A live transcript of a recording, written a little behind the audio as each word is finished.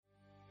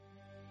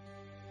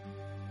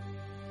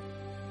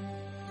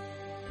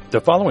The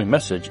following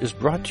message is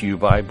brought to you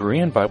by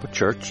Berean Bible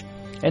Church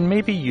and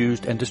may be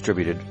used and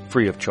distributed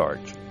free of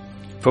charge.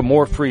 For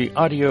more free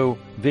audio,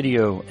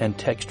 video, and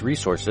text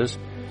resources,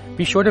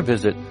 be sure to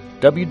visit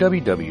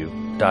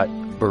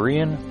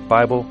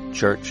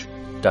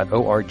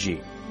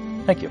www.bereanbiblechurch.org.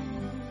 Thank you.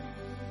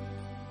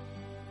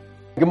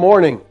 Good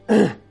morning.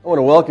 I want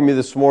to welcome you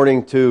this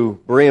morning to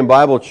Berean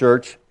Bible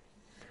Church.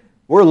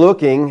 We're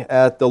looking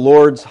at the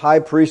Lord's high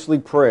priestly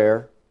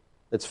prayer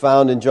that's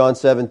found in John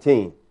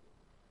 17.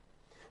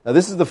 Now,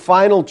 this is the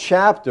final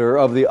chapter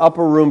of the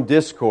Upper Room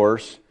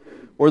Discourse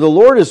where the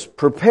Lord is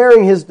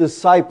preparing His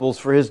disciples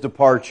for His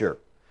departure.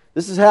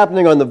 This is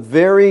happening on the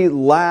very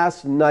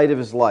last night of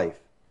His life.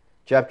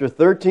 Chapter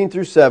 13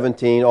 through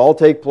 17 all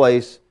take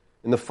place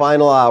in the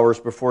final hours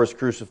before His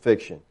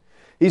crucifixion.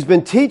 He's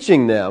been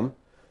teaching them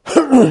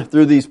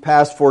through these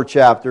past 4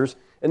 chapters,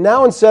 and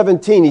now in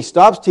 17 He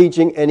stops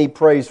teaching and He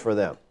prays for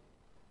them.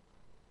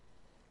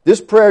 This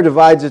prayer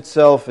divides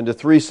itself into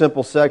 3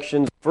 simple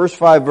sections. The first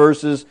 5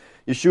 verses,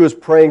 Yeshua is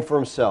praying for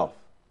Himself.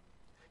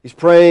 He's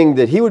praying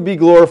that He would be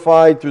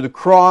glorified through the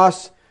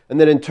cross,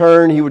 and that in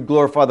turn He would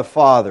glorify the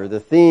Father.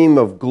 The theme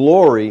of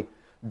glory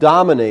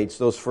dominates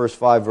those first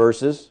 5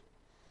 verses.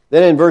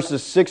 Then in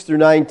verses 6 through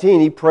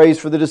 19, He prays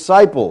for the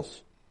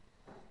disciples,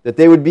 that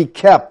they would be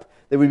kept,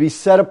 they would be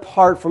set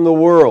apart from the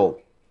world.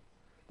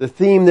 The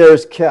theme there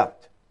is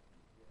kept.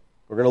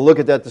 We're going to look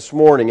at that this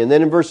morning. And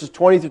then in verses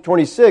 20 through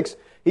 26,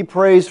 He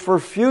prays for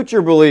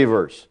future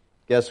believers.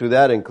 Guess who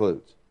that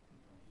includes?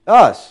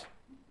 Us.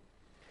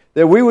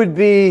 That we would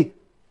be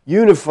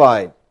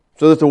unified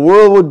so that the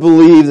world would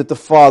believe that the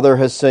Father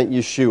has sent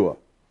Yeshua.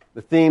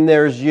 The theme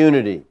there is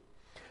unity.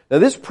 Now,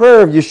 this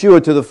prayer of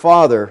Yeshua to the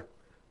Father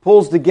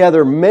pulls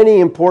together many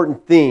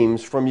important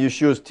themes from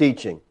Yeshua's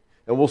teaching.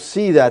 And we'll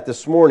see that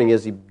this morning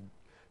as He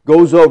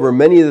goes over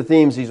many of the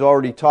themes He's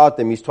already taught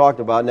them, He's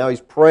talked about. Now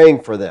He's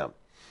praying for them.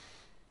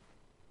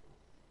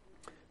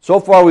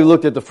 So far we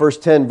looked at the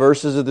first 10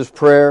 verses of this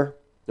prayer.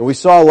 And we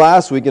saw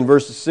last week in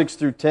verses 6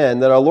 through 10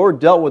 that our Lord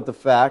dealt with the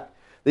fact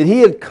that He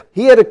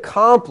had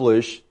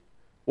accomplished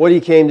what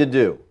He came to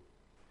do.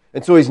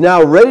 And so He's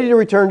now ready to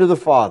return to the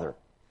Father.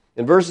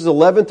 In verses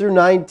 11 through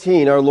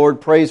 19, our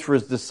Lord prays for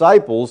His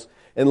disciples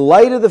in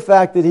light of the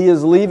fact that He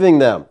is leaving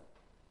them.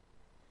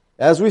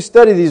 As we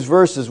study these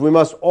verses, we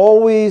must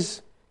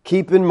always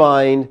keep in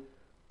mind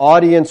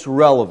audience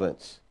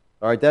relevance.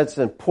 All right, that's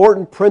an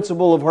important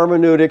principle of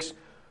hermeneutics.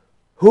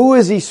 Who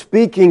is He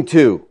speaking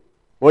to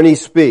when He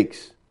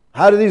speaks?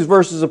 How do these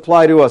verses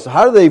apply to us?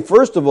 How do they,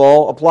 first of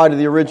all, apply to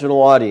the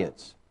original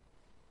audience?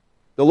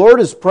 The Lord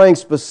is praying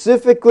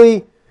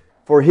specifically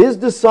for His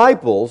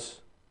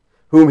disciples,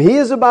 whom He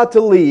is about to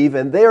leave,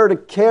 and they are to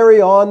carry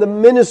on the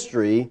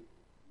ministry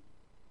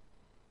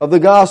of the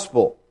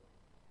gospel.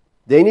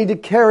 They need to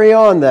carry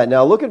on that.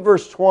 Now look at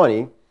verse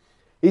 20.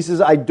 He says,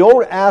 I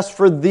don't ask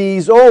for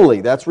these only.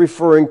 That's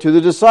referring to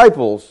the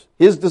disciples,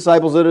 His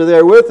disciples that are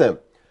there with Him.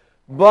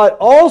 But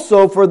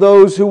also for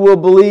those who will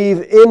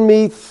believe in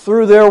me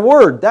through their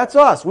word. That's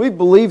us. We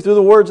believe through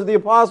the words of the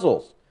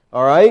apostles.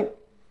 All right?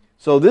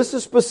 So this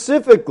is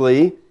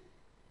specifically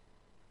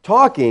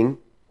talking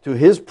to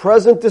His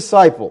present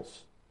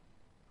disciples.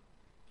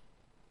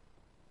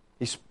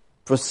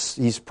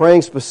 He's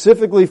praying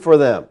specifically for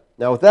them.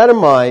 Now with that in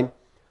mind,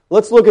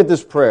 let's look at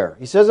this prayer.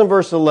 He says in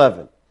verse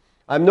 11,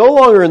 I'm no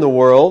longer in the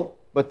world,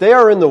 but they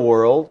are in the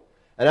world,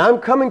 and I'm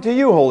coming to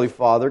you, Holy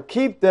Father.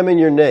 Keep them in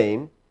your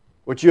name,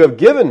 which you have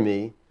given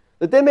me,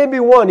 that they may be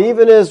one,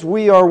 even as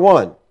we are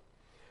one.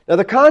 Now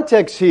the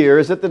context here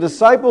is that the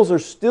disciples are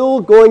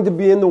still going to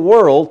be in the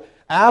world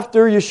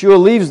after Yeshua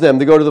leaves them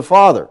to go to the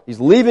Father. He's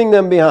leaving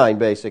them behind,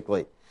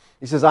 basically.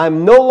 He says,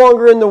 I'm no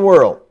longer in the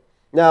world.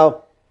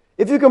 Now,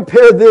 if you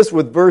compare this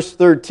with verse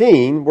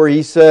 13, where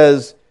He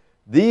says,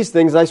 these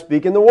things I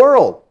speak in the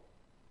world.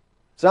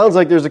 Sounds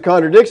like there's a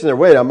contradiction there.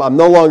 Wait, I'm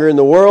no longer in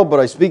the world, but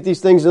I speak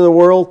these things in the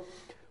world.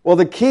 Well,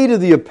 the key to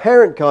the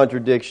apparent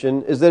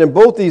contradiction is that in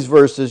both these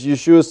verses,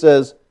 Yeshua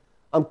says,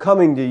 I'm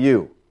coming to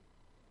you.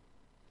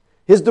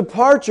 His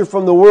departure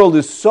from the world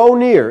is so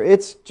near,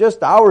 it's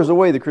just hours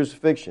away, the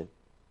crucifixion,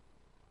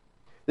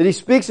 that He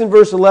speaks in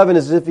verse 11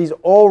 as if He's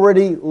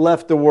already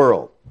left the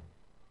world.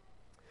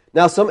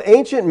 Now, some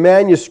ancient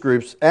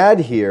manuscripts add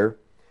here,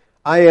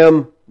 I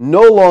am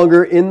no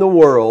longer in the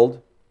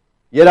world,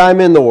 yet I'm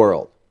in the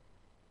world.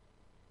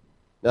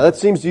 Now that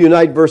seems to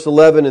unite verse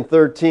 11 and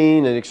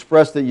 13 and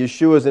express that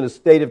Yeshua is in a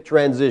state of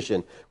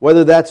transition.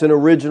 Whether that's an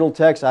original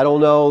text, I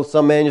don't know.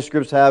 Some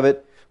manuscripts have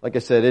it. Like I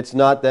said, it's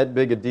not that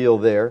big a deal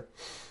there.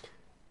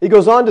 He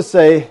goes on to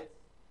say,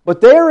 but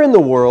they are in the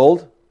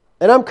world,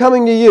 and I'm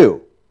coming to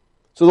you.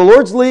 So the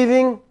Lord's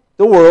leaving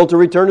the world to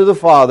return to the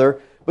Father,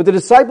 but the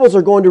disciples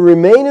are going to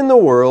remain in the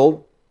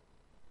world,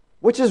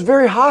 which is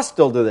very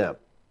hostile to them.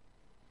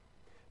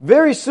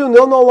 Very soon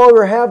they'll no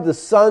longer have the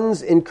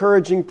Son's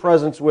encouraging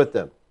presence with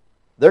them.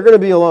 They're going to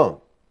be alone.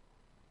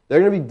 They're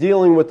going to be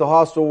dealing with the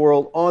hostile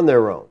world on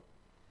their own.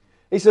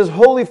 He says,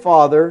 Holy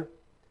Father,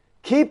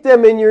 keep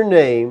them in your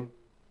name,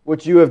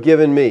 which you have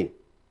given me.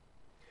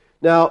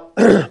 Now,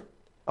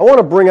 I want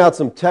to bring out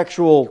some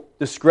textual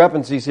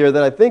discrepancies here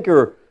that I think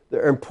are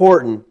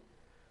important.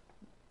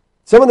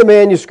 Some of the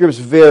manuscripts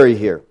vary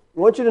here. I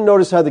want you to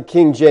notice how the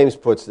King James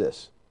puts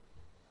this.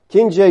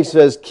 King James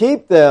says,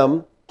 keep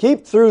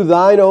through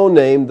thine own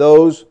name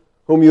those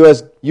whom you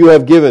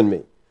have given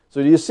me.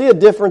 So do you see a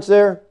difference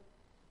there?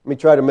 Let me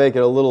try to make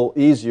it a little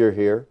easier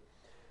here.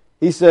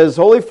 He says,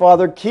 Holy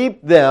Father,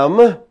 keep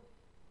them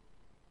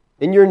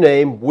in your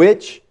name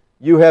which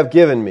you have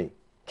given me.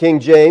 King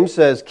James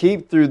says,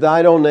 keep through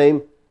thine own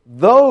name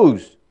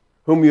those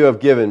whom you have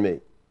given me.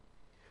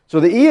 So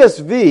the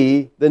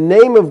ESV, the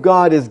name of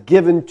God is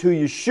given to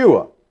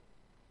Yeshua.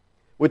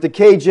 With the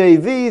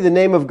KJV, the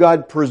name of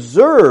God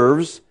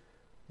preserves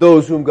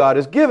those whom God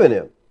has given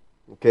him.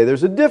 Okay,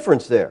 there's a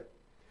difference there.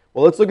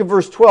 Well, let's look at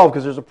verse 12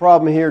 because there's a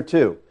problem here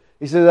too.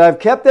 He says, I've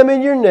kept them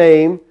in your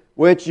name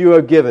which you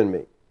have given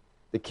me.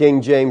 The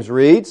King James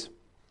reads,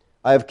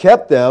 I have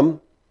kept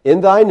them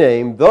in thy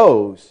name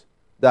those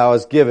thou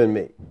hast given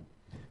me.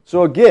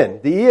 So again,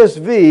 the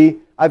ESV,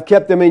 I've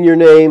kept them in your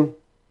name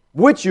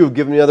which you have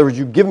given me. In other words,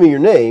 you've given me your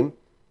name.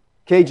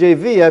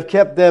 KJV, I've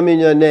kept them in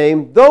your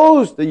name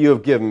those that you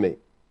have given me.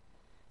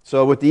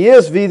 So with the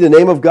ESV, the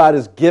name of God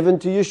is given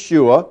to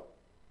Yeshua.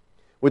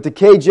 With the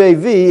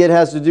KJV, it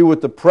has to do with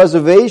the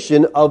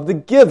preservation of the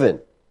given.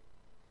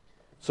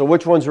 So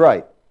which one's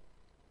right?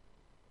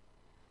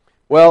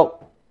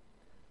 Well,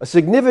 a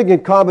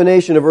significant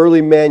combination of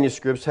early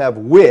manuscripts have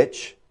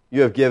which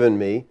you have given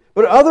me,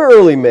 but other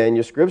early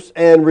manuscripts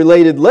and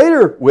related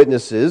later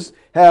witnesses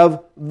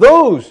have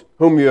those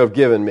whom you have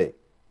given me.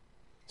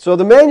 So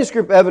the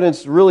manuscript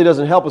evidence really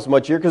doesn't help us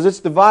much here because it's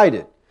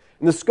divided.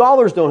 And the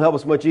scholars don't help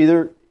us much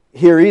either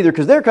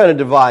because they're kind of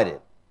divided.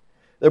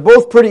 They're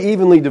both pretty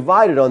evenly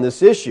divided on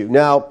this issue.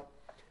 Now,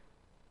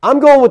 I'm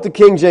going with the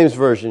King James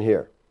Version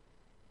here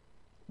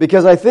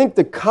because I think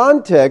the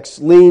context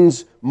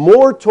leans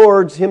more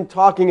towards him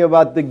talking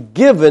about the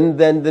given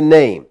than the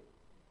name.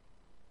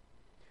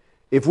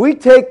 If we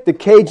take the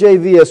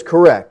KJV as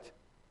correct,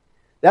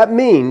 that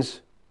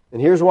means,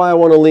 and here's why I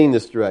want to lean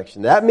this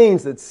direction, that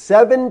means that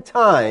 7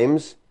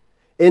 times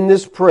in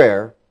this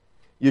prayer,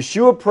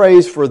 Yeshua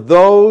prays for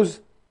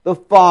those the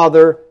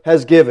Father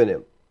has given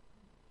him.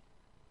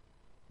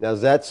 Now,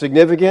 is that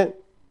significant?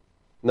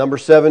 Number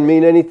 7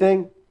 mean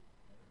anything?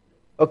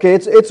 Okay,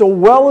 it's a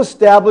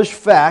well-established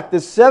fact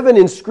that 7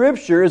 in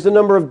Scripture is a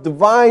number of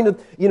divine,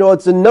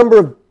 it's a number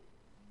of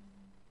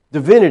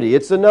divinity.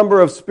 It's a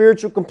number of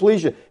spiritual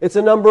completion. It's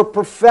a number of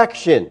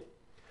perfection.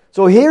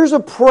 So here's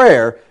a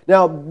prayer.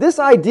 Now, this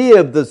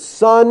idea of the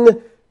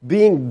Son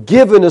being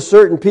given to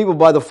certain people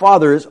by the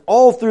Father is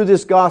all through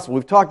this gospel.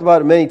 We've talked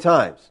about it many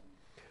times.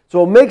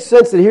 So it makes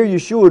sense that here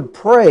Yeshua would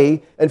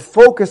pray and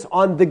focus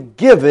on the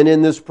given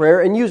in this prayer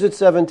and use it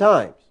 7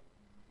 times.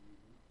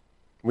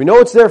 We know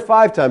it's there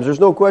 5 times. There's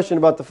no question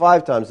about the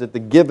 5 times that the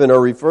given are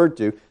referred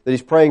to, that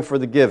he's praying for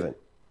the given.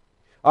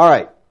 All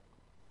right.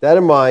 That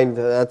in mind,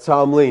 that's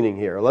how I'm leaning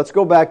here. Let's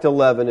go back to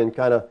 11 and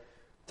kind of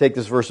take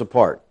this verse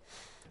apart.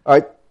 All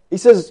right. He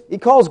says, he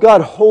calls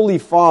God Holy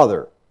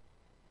Father.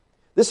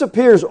 This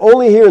appears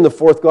only here in the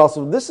 4th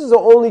Gospel. This is the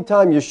only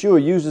time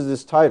Yeshua uses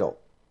this title.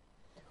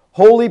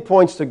 Holy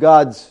points to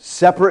God's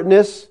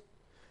separateness.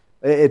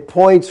 It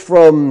points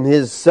from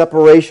his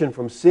separation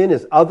from sin,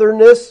 his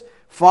otherness.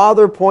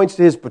 Father points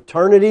to his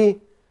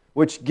paternity,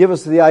 which gives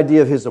us the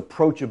idea of his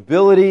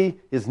approachability,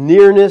 his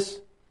nearness.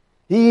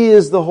 He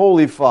is the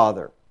Holy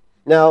Father.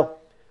 Now,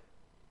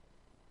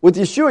 with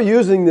Yeshua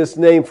using this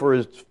name for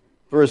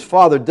his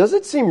Father, does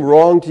it seem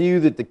wrong to you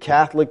that the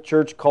Catholic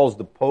Church calls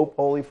the Pope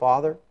Holy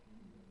Father?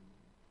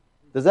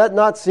 Does that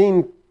not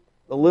seem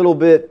a little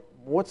bit,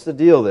 what's the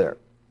deal there?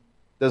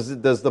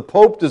 Does the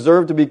Pope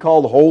deserve to be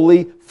called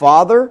Holy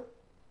Father?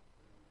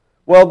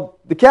 Well,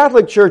 the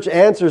Catholic Church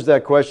answers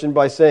that question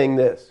by saying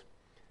this.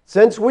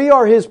 Since we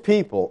are his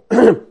people,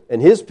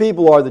 and his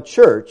people are the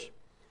church,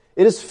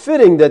 it is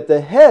fitting that the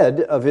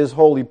head of his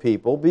holy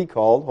people be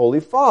called Holy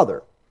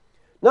Father.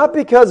 Not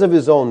because of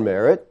his own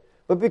merit,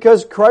 but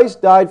because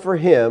Christ died for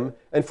him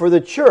and for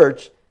the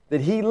church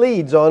that he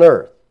leads on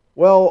earth.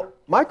 Well,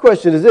 my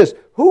question is this.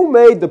 Who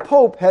made the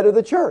Pope head of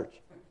the church?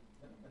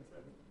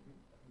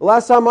 The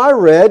last time I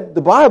read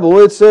the Bible,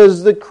 it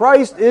says that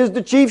Christ is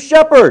the chief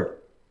shepherd.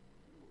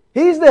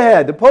 He's the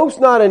head. The Pope's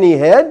not any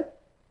head.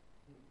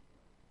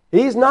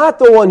 He's not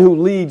the one who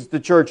leads the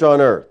church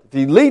on earth. If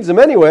he leads them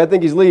anyway, I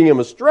think he's leading them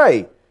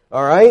astray.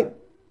 All right?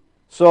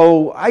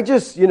 So I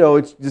just,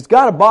 it's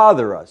got to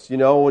bother us. When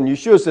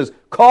Yeshua says,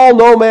 call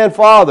no man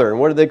father. And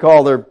what do they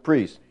call their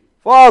priest?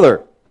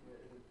 Father.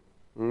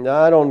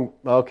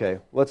 Okay,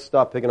 let's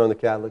stop picking on the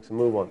Catholics and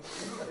move on.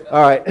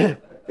 All right.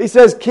 He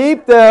says,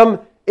 keep them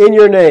in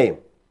your name.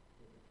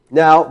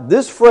 Now,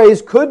 this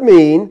phrase could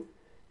mean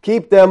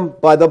keep them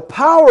by the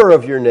power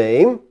of your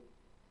name,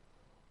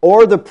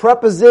 or the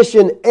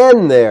preposition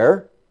 "en"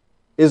 there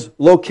is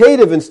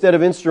locative instead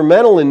of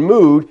instrumental in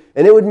mood,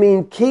 and it would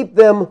mean keep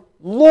them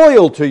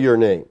loyal to your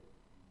name.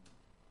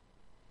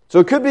 So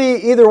it could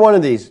be either one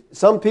of these.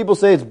 Some people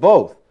say it's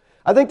both.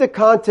 I think the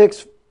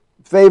context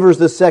favors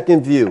the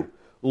second view.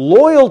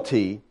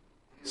 Loyalty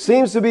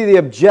seems to be the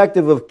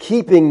objective of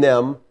keeping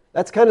them.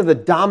 That's kind of the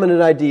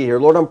dominant idea here.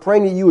 Lord, I'm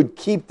praying that you would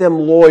keep them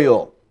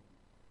loyal.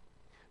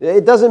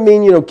 It doesn't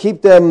mean,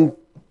 keep them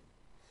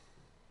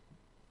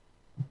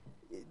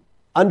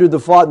under the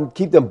Father,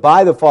 keep them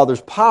by the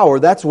Father's power.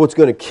 That's what's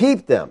going to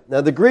keep them.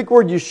 Now, the Greek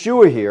word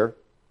Yeshua here,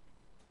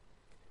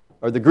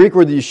 or the Greek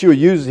word that Yeshua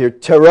uses here,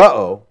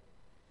 terao,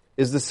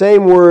 is the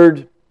same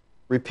word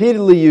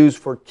repeatedly used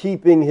for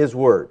keeping His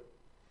word.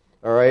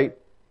 All right?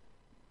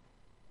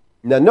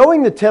 Now,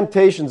 knowing the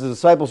temptations the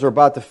disciples are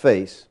about to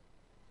face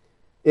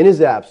in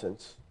His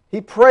absence,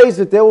 He prays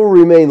that they will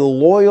remain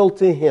loyal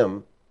to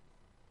Him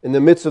in the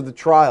midst of the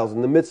trials,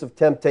 in the midst of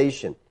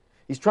temptation.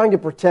 He's trying to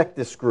protect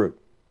this group.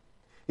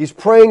 He's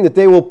praying that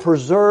they will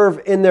persevere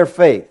in their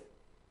faith.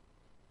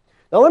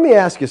 Now, let me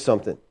ask you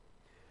something.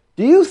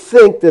 Do you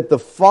think that the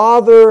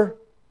Father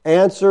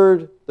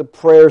answered the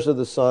prayers of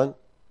the Son?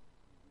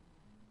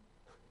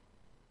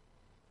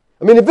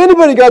 I mean, if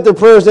anybody got their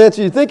prayers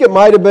answered, you think it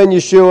might have been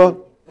Yeshua,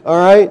 all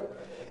right?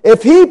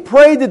 If He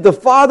prayed that the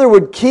Father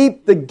would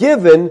keep the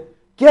given,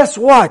 guess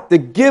what? The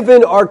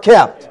given are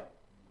kept.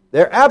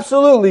 They're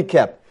absolutely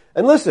kept.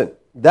 And listen,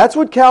 that's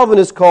what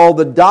Calvinists call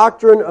the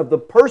doctrine of the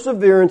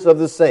perseverance of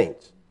the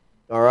saints.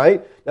 All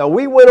right? Now,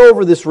 we went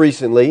over this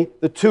recently,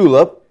 the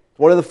tulip,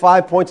 one of the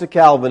 5 points of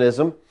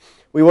Calvinism.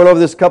 We went over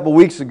this a couple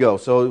weeks ago,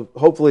 so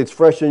hopefully it's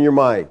fresh in your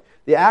mind.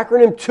 The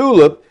acronym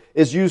TULIP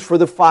is used for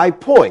the 5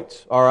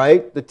 points. All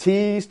right? The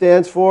T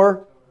stands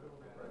for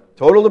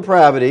total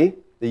depravity.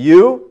 The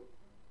U,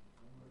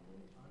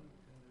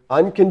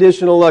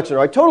 unconditional election.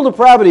 All right? Total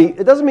depravity,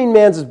 it doesn't mean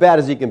man's as bad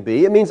as he can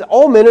be. It means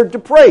all men are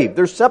depraved.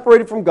 They're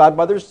separated from God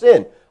by their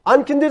sin.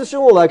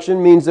 Unconditional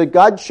election means that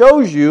God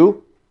chose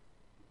you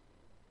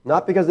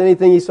not because of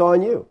anything He saw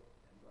in you.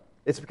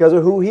 It's because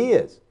of who He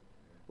is.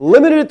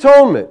 Limited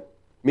atonement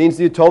means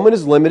the atonement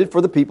is limited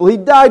for the people He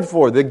died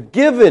for. The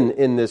given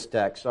in this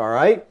text, all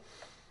right?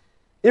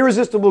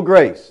 Irresistible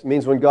grace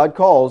means when God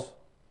calls,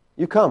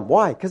 you come.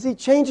 Why? Because He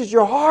changes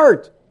your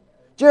heart.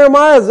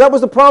 Jeremiah, that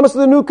was the promise of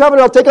the new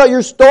covenant. I'll take out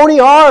your stony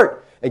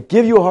heart and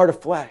give you a heart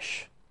of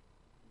flesh.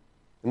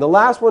 And the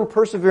last one,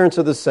 perseverance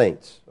of the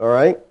saints, all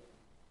right?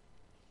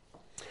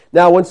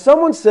 Now, when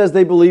someone says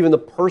they believe in the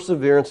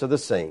perseverance of the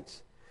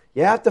saints,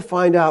 you have to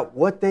find out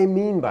what they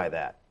mean by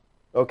that,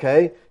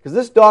 okay? Because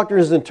this doctrine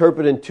is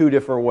interpreted in 2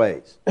 different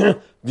ways.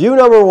 View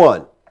number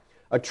 1,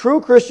 a true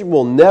Christian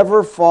will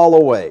never fall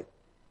away,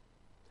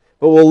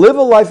 but will live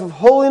a life of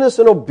holiness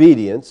and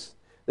obedience.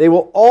 They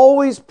will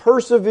always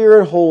persevere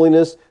in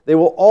holiness. They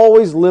will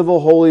always live a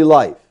holy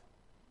life.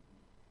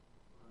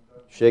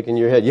 Shaking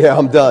your head. Yeah,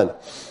 I'm done.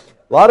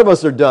 A lot of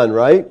us are done,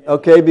 right?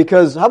 Okay,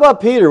 because how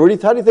about Peter?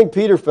 How do you think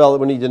Peter felt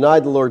when he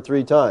denied the Lord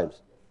 3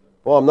 times?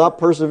 Well, I'm not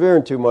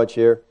persevering too much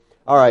here.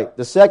 All right,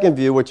 the second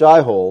view, which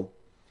I hold,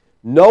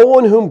 no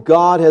one whom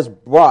God has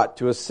brought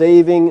to a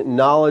saving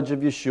knowledge of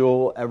Yeshua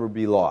will ever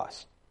be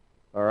lost.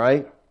 All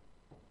right?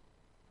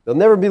 They'll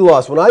never be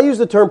lost. When I use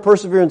the term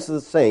perseverance of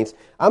the saints,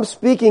 I'm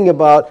speaking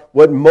about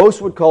what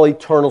most would call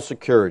eternal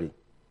security.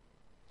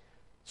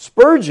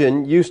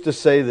 Spurgeon used to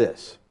say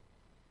this: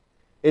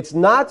 it's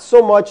not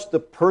so much the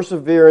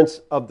perseverance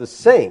of the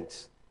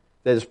saints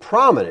that is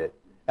prominent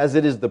as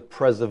it is the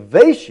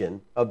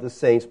preservation of the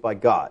saints by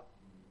God.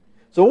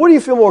 So what do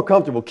you feel more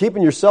comfortable,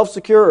 keeping yourself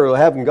secure or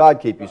having God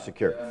keep you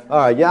secure? All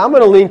right, yeah, I'm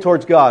going to lean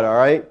towards God, all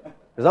right?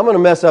 Because I'm going to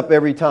mess up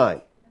every time,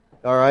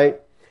 all right?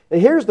 And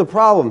here's the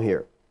problem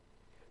here.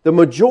 The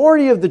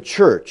majority of the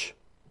church,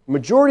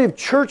 majority of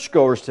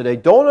churchgoers today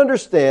don't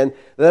understand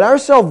that our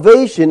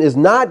salvation is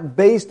not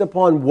based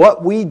upon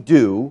what we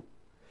do.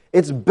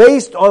 It's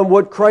based on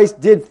what Christ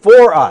did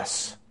for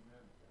us.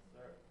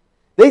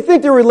 They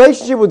think their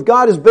relationship with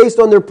God is based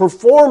on their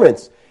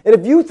performance. And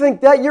if you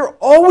think that, you're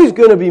always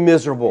going to be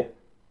miserable.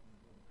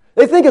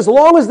 They think as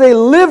long as they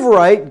live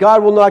right,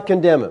 God will not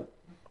condemn them.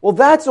 Well,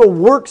 that's a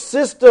work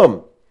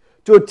system.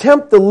 To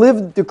attempt to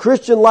live the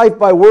Christian life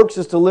by works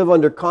is to live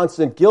under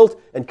constant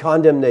guilt and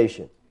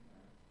condemnation.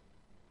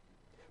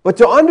 But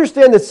to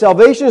understand that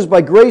salvation is by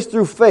grace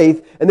through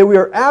faith and that we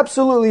are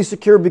absolutely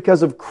secure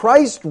because of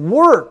Christ's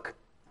work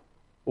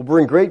will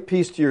bring great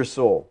peace to your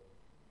soul.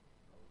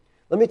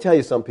 Let me tell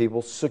you something,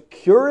 people.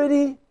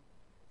 Security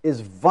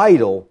is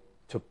vital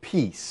to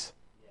peace.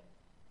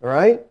 All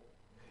right?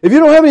 If you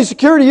don't have any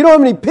security, you don't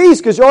have any peace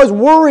because you're always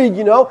worried,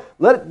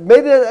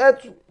 Maybe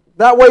that's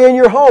that way in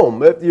your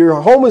home. If your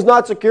home is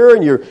not secure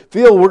and you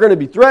feel we're going to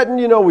be threatened,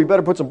 we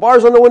better put some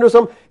bars on the window or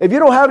something. If you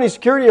don't have any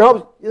security in your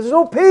home, there's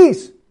no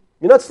peace.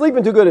 You're not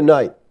sleeping too good at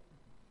night.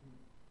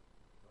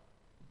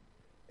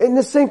 And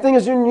the same thing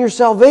is in your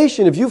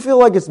salvation. If you feel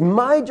like it's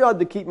my job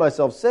to keep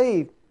myself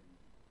saved,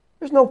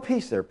 there's no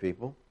peace there,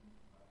 people.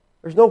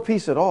 There's no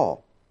peace at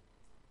all.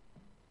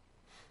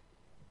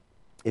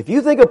 If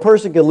you think a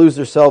person can lose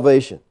their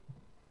salvation,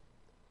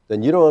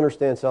 then you don't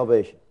understand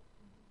salvation.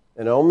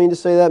 And I don't mean to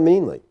say that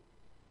meanly.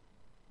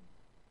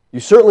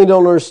 You certainly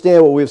don't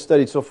understand what we have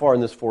studied so far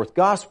in this 4th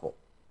gospel.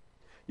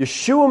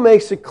 Yeshua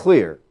makes it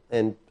clear,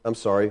 and I'm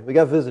sorry, we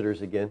got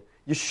visitors again.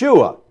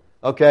 Yeshua,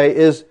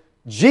 is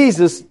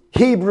Jesus'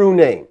 Hebrew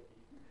name.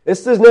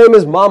 It's his name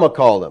his mama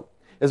called him.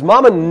 His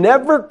mama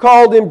never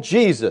called him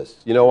Jesus.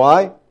 You know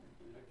why?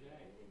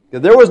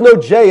 Because there was no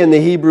J in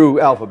the Hebrew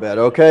alphabet,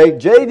 okay?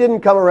 J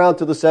didn't come around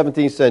till the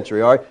 17th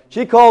century, all right?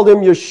 She called him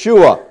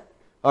Yeshua,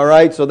 all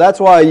right? So that's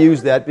why I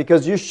use that,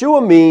 because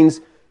Yeshua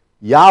means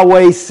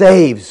Yahweh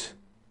saves.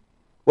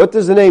 What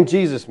does the name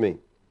Jesus mean?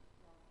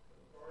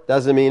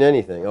 Doesn't mean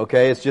anything,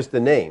 okay? It's just a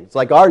name. It's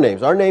like our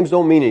names. Our names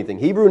don't mean anything.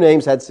 Hebrew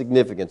names had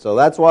significance, so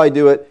that's why I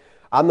do it.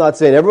 I'm not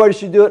saying everybody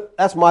should do it.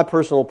 That's my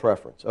personal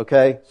preference,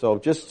 okay? So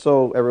just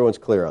so everyone's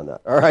clear on that,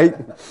 all right?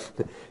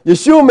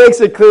 Yeshua makes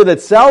it clear that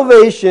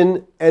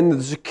salvation and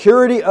the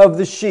security of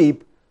the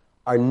sheep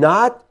are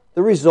not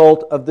the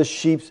result of the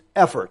sheep's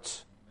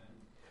efforts,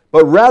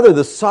 but rather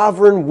the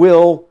sovereign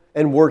will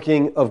and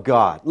working of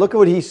God. Look at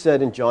what he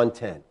said in John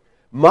 10.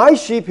 My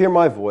sheep hear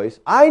my voice.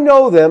 I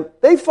know them.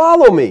 They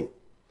follow me.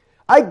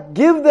 I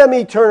give them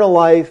eternal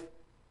life,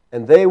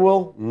 and they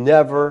will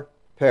never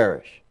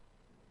perish.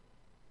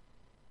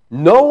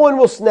 No one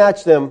will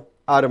snatch them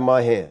out of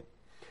my hand.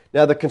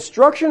 Now, the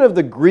construction of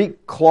the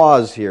Greek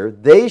clause here,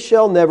 they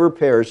shall never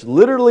perish,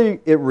 literally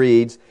it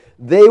reads,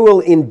 they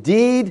will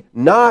indeed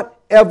not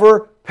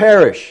ever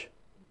perish.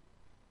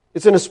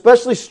 It's an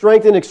especially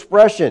strengthened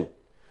expression.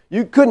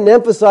 You couldn't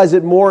emphasize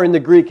it more in the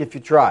Greek if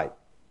you tried.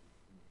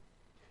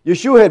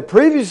 Yeshua had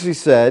previously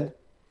said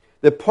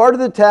that part of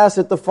the task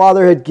that the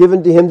Father had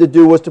given to him to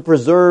do was to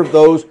preserve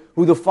those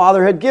who the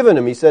Father had given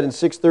him. He said in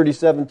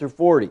 6:37 through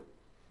 40.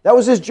 That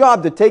was his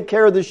job, to take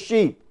care of the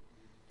sheep.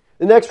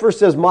 The next verse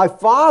says, my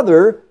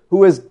Father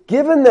who has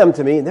given them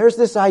to me. And there's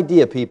this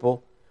idea,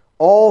 people.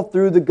 All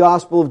through the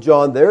Gospel of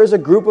John, there is a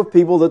group of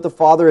people that the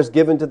Father has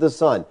given to the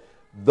Son.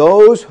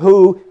 Those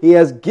who he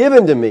has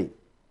given to me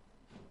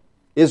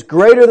is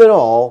greater than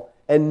all,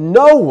 and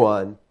no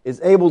one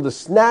is able to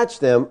snatch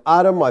them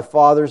out of my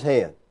Father's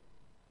hand.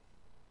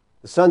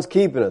 The Son's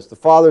keeping us. The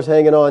Father's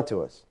hanging on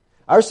to us.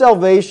 Our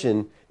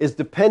salvation is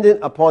dependent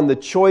upon the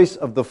choice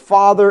of the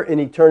Father in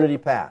eternity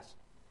past.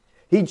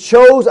 He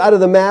chose out of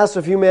the mass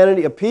of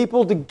humanity a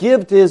people to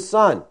give to His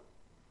Son.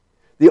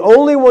 The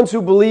only ones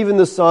who believe in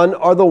the Son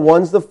are the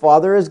ones the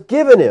Father has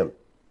given Him.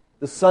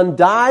 The Son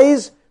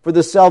dies for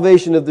the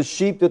salvation of the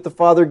sheep that the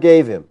Father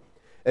gave Him.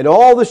 And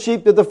all the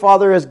sheep that the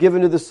Father has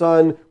given to the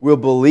Son will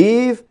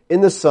believe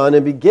in the Son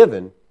and be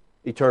given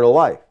eternal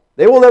life.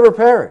 They will never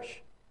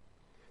perish.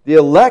 The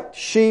elect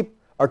sheep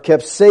are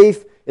kept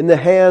safe in the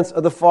hands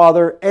of the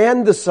Father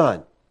and the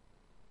Son.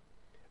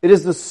 It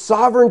is the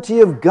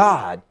sovereignty of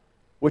God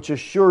which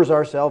assures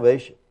our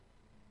salvation.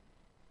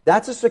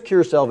 That's a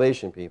secure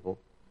salvation, people,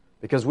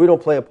 because we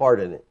don't play a part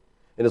in it.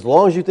 And as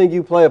long as you think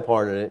you play a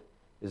part in it,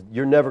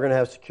 you're never going to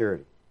have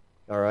security.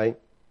 All right?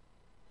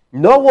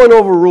 No one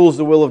overrules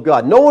the will of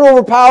God. No one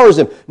overpowers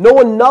Him. No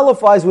one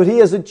nullifies what He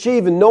has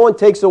achieved, and no one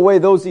takes away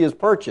those He has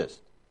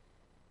purchased.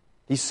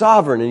 He's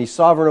sovereign, and He's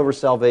sovereign over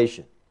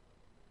salvation.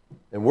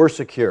 And we're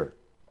secure.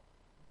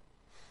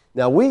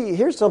 Now,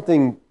 here's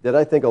something that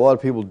I think a lot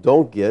of people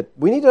don't get.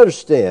 We need to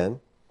understand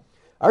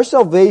our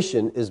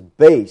salvation is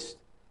based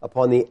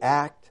upon the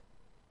act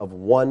of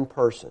one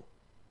person.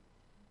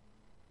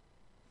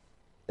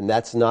 And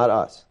that's not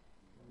us.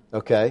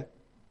 Okay?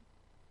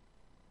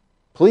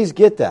 Please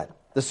get that.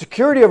 The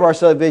security of our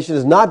salvation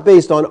is not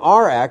based on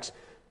our acts,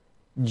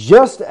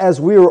 just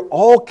as we were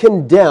all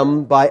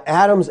condemned by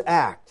Adam's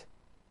act.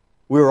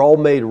 We were all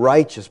made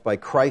righteous by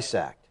Christ's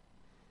act.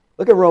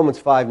 Look at Romans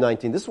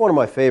 5:19. This is one of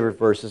my favorite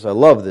verses. I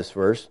love this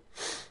verse.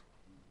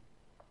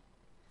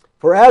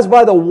 For as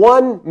by the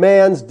one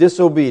man's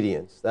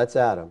disobedience, that's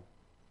Adam,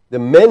 the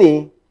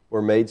many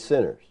were made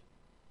sinners.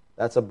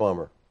 That's a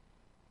bummer,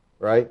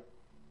 right?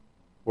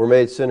 We're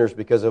made sinners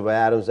because of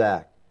Adam's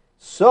act.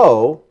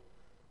 So,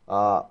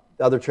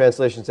 other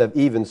translations have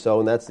even so,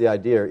 and that's the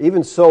idea.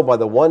 Even so, by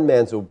the one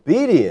man's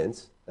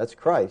obedience, that's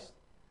Christ,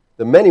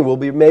 the many will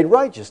be made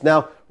righteous.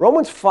 Now,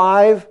 Romans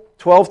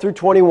 5:12 through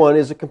 21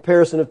 is a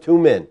comparison of two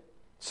men.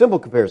 Simple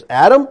comparison.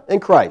 Adam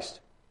and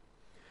Christ.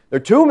 They're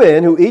two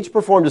men who each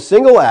performed a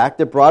single act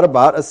that brought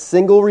about a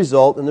single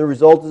result, and the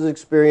result is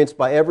experienced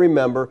by every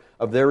member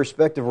of their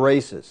respective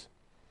races.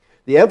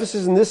 The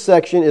emphasis in this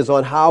section is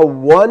on how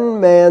one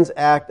man's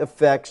act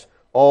affects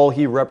all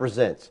he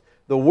represents.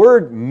 The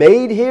word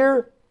made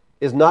here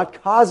is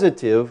not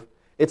causative,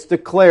 it's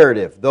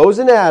declarative. Those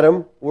in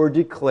Adam were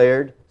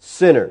declared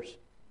sinners.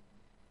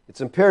 It's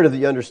imperative that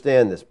you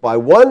understand this. By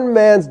one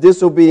man's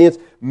disobedience,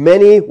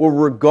 many were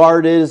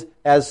regarded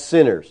as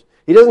sinners.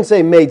 He doesn't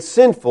say made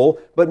sinful,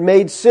 but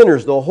made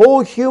sinners. The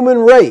whole human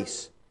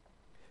race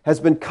has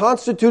been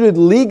constituted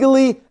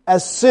legally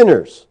as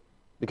sinners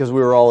because we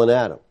were all in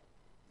Adam.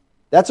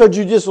 That's our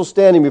judicial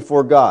standing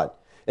before God.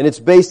 And it's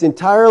based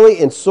entirely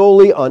and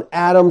solely on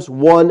Adam's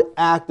one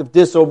act of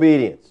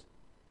disobedience.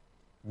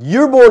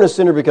 You're born a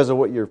sinner because of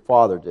what your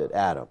father did,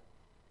 Adam.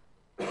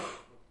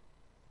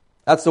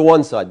 That's the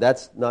one side.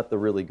 That's not the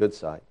really good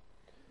side.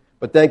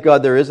 But thank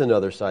God there is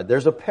another side.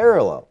 There's a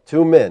parallel.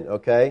 Two men,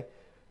 okay?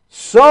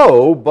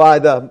 So, by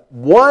the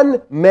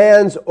one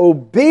man's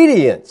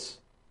obedience,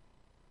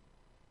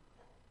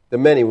 the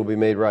many will be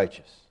made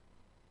righteous.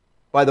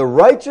 by the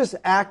righteous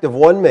act of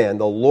one man,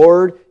 the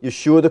Lord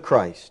Yeshua the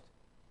Christ,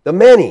 the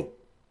many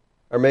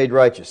are made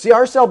righteous. See,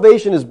 our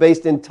salvation is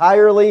based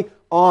entirely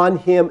on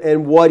Him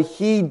and what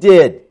He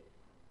did.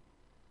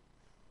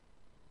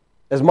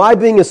 As my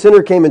being a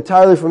sinner came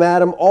entirely from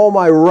Adam, all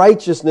my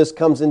righteousness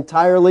comes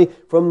entirely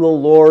from the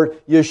Lord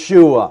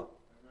Yeshua.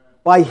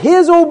 By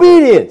His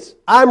obedience,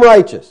 I'm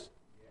righteous.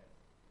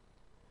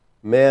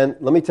 Man,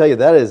 let me tell you,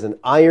 that is an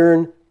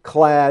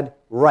ironclad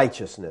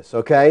righteousness,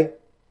 okay?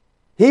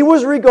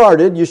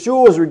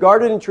 Yeshua was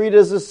regarded and treated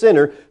as a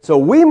sinner, so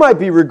we might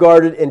be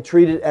regarded and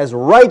treated as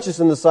righteous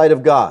in the sight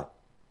of God.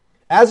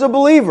 As a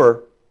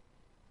believer,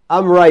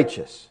 I'm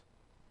righteous.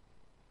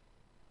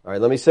 All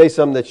right, let me say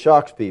something that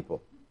shocks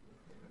people.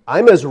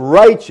 I'm as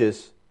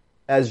righteous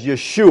as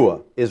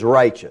Yeshua is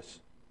righteous.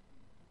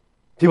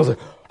 People say,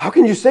 how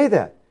can you say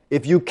that?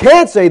 If you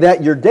can't say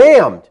that, you're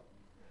damned.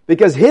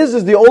 Because His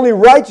is the only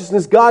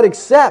righteousness God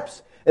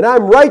accepts. And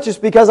I'm righteous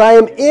because I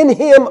am in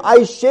Him.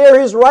 I share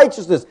His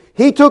righteousness.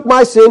 He took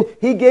my sin.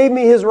 He gave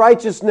me His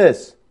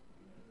righteousness.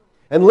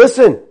 And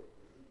listen,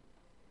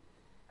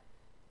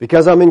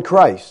 because I'm in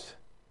Christ,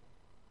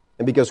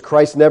 and because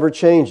Christ never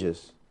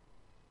changes,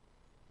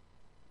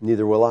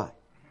 neither will I,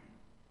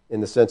 in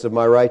the sense of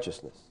my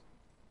righteousness.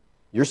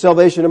 Your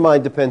salvation and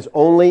mine depends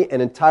only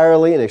and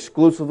entirely and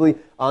exclusively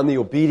on the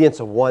obedience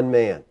of one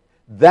man.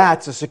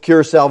 That's a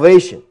secure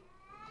salvation.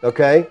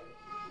 Okay?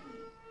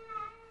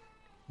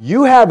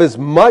 You have as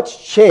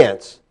much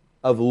chance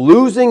of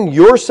losing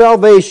your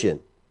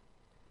salvation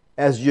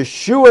as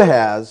Yeshua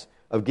has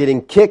of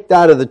getting kicked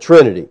out of the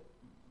Trinity.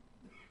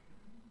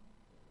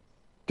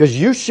 Because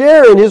you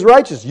share in His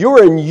righteousness.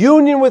 You're in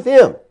union with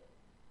Him.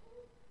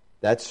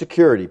 That's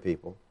security,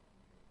 people.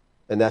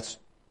 And that's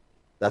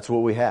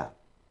what we have.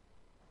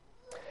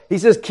 He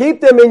says,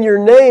 keep them in your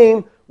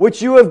name,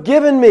 which you have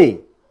given me.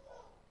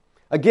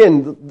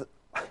 Again,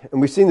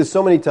 and we've seen this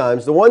so many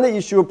times, the one that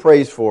Yeshua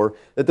prays for,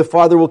 that the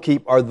Father will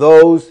keep, are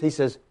those, He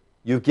says,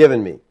 you've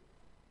given me.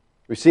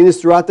 We've seen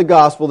this throughout the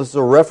gospel. This is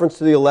a reference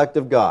to the elect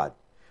of God.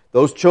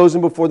 Those chosen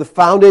before the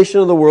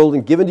foundation of the world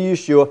and given to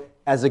Yeshua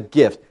as a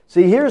gift.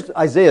 See, here's,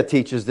 Isaiah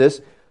teaches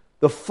this.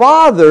 The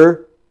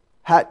Father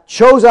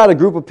chose out a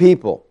group of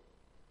people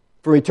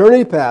from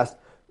eternity past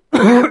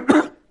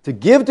to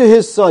give to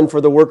His Son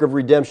for the work of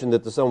redemption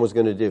that the Son was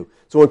going to do.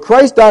 So when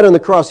Christ died on the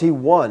cross, He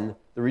won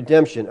the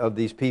redemption of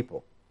these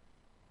people.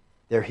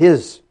 They're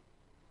His.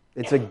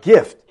 It's a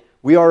gift.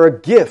 We are a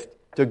gift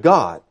to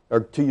God,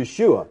 or to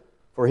Yeshua,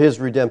 for His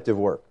redemptive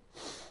work.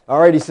 All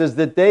right, He says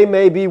that they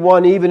may be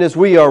one even as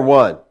we are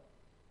one.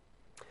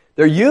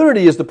 Their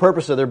unity is the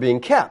purpose of their being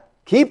kept.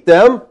 Keep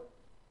them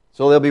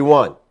so they'll be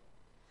one.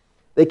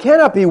 They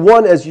cannot be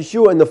one as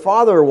Yeshua and the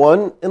Father are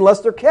one unless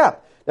they're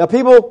kept. Now,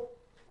 people,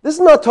 this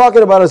is not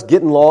talking about us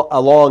getting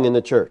along in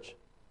the church.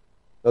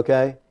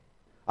 Okay?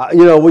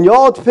 When you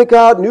all pick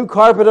out new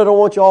carpet, I don't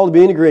want you all to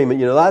be in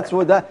agreement. That's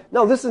what that...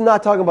 No, this is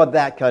not talking about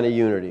that kind of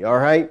unity, all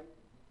right?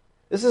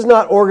 This is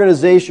not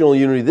organizational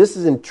unity. This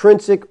is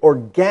intrinsic,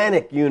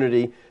 organic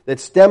unity that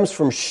stems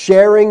from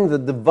sharing the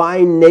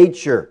divine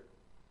nature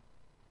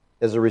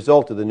as a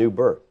result of the new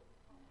birth.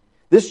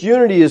 This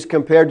unity is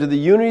compared to the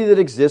unity that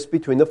exists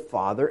between the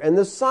Father and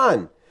the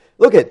Son.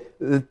 Look at,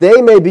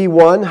 they may be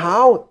one,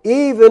 how?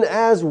 Even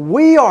as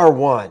we are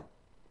one.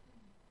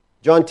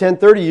 John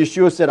 10:30,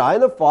 Yeshua said, I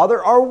and the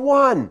Father are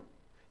one.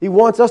 He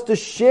wants us to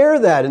share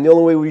that, and the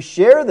only way we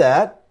share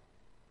that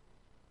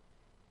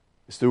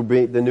is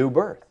through the new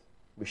birth.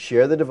 We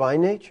share the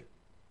divine nature.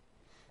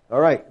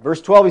 All right,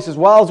 verse 12, he says,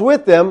 while I was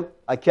with them,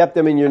 I kept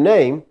them in your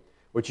name,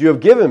 which you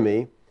have given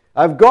me.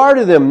 I've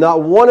guarded them.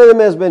 Not one of them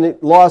has been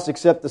lost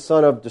except the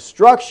son of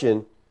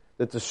destruction,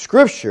 that the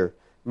Scripture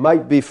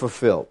might be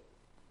fulfilled.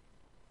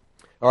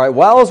 All right,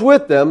 while I was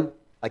with them,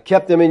 I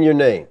kept them in your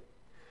name.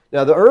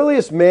 Now, the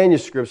earliest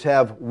manuscripts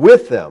have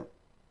with them,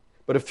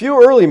 but a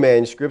few early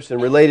manuscripts and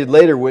related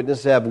later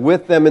witnesses have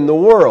with them in the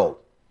world.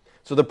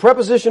 So the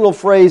prepositional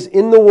phrase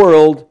in the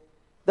world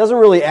doesn't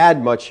really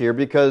add much here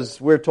because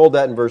we're told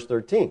that in verse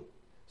 13.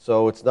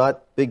 So it's not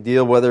a big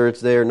deal whether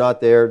it's there or not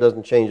there. It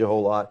doesn't change a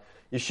whole lot.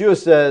 Yeshua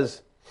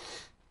says,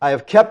 I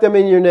have kept them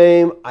in your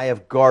name. I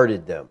have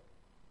guarded them.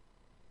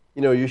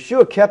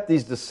 Yeshua kept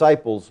these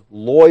disciples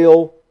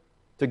loyal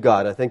to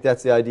God. I think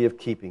that's the idea of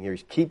keeping here.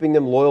 He's keeping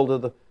them loyal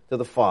to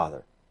the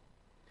Father.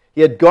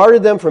 He had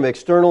guarded them from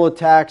external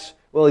attacks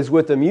while He's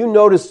with them. You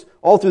notice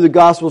all through the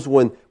Gospels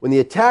when the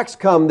attacks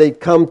come, they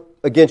come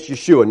against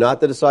Yeshua,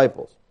 not the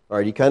disciples. All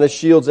right, He kind of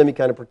shields them. He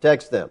kind of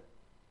protects them.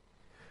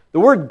 The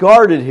word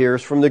guarded here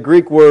is from the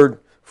Greek word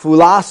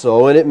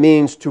phulasso, and it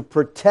means to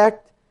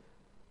protect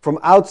from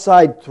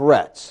outside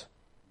threats.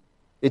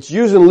 It's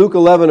used in Luke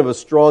 11 of a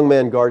strong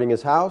man guarding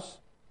his house.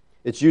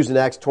 It's used in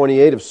Acts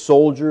 28 of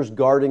soldiers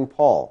guarding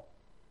Paul.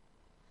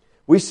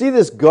 We see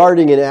this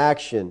guarding in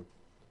action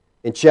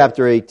in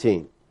chapter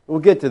 18. We'll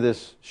get to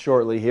this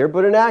shortly here,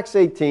 but in Acts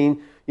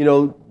 18,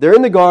 they're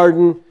in the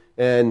garden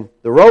and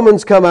the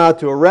Romans come out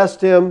to arrest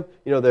him.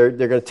 They're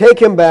going to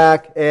take him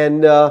back,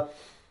 and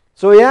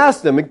so he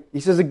asked them,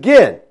 he says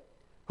again,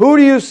 who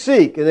do you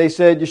seek? And they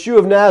said, Yeshua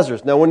of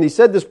Nazareth. Now, when he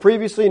said this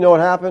previously, you know what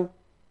happened?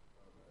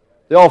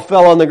 They all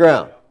fell on the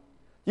ground.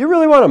 You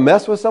really want to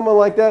mess with someone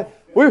like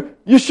that?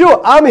 Yeshua,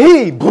 I'm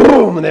he.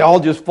 Boom, and they all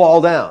just fall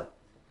down.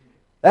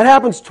 That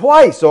happens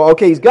twice. So,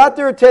 okay, he's got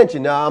their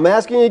attention. Now, I'm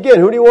asking you again,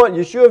 who do you want?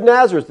 Yeshua of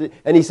Nazareth.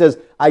 And he says,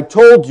 I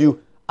told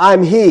you,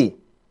 I'm he.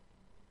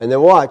 And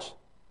then watch.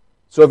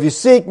 So if you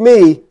seek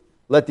me,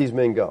 let these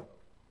men go.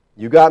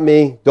 You got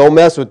me, don't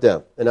mess with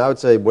them. And I would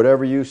say,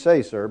 whatever you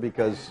say, sir,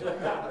 because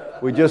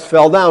we just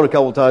fell down a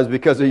couple times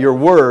because of your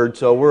word,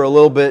 so we're a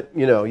little bit,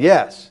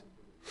 yes.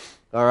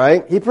 All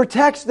right? He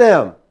protects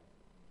them.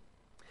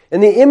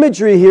 And the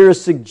imagery here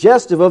is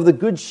suggestive of the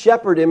Good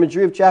Shepherd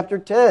imagery of chapter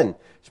 10,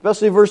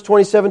 especially verse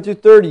 27 through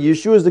 30.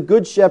 Yeshua is the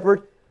Good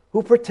Shepherd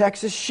who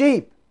protects his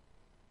sheep.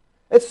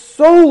 It's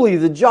solely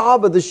the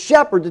job of the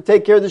shepherd to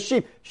take care of the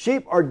sheep.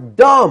 Sheep are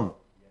dumb.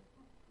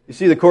 You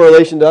see the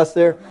correlation to us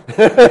there?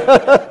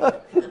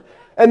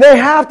 And they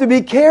have to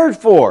be cared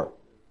for.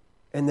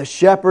 And the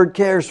shepherd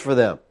cares for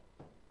them.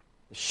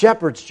 The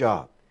shepherd's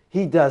job.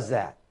 He does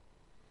that.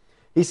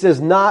 He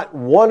says, not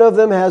one of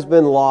them has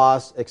been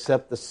lost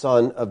except the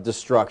son of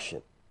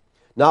destruction.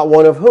 Not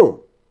one of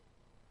whom?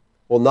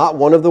 Well, not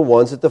one of the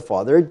ones that the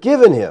Father had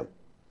given him.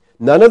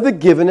 None of the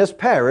given has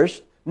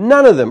perished.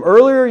 None of them.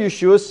 Earlier,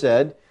 Yeshua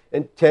said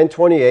in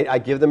 10:28, I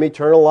give them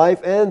eternal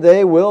life and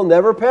they will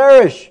never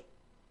perish.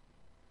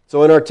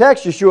 So in our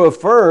text, Yeshua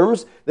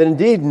affirms that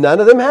indeed none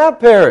of them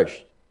have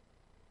perished.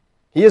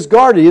 He has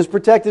guarded, he has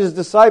protected his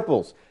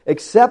disciples,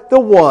 except the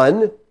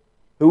one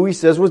who he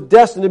says was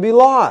destined to be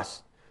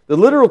lost. The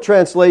literal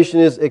translation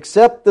is,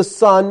 except the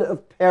son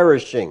of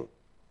perishing.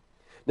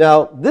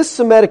 Now, this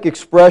Semitic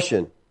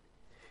expression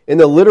in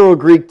the literal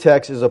Greek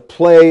text is a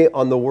play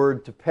on the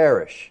word to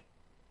perish.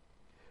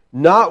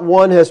 Not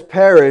one has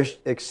perished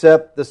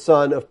except the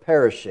son of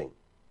perishing.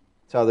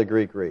 That's how the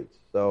Greek reads.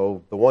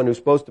 So the one who's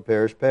supposed to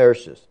perish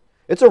perishes.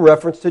 It's a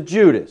reference to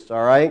Judas,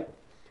 all right?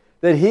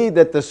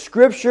 That the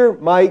scripture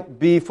might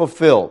be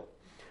fulfilled.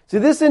 See,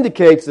 this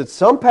indicates that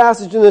some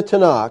passage in the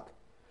Tanakh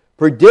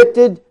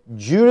predicted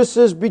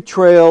Judas's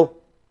betrayal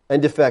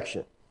and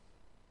defection.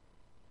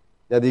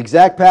 Now, the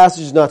exact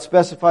passage is not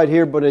specified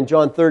here, but in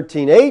John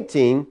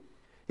 13:18,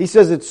 he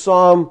says it's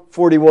Psalm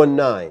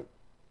 41:9,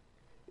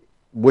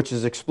 which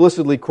is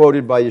explicitly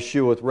quoted by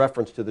Yeshua with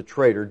reference to the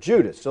traitor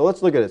Judas. So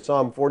let's look at it.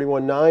 Psalm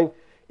 41:9,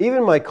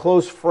 even my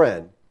close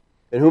friend,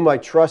 in whom I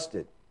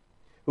trusted,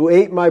 who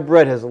ate my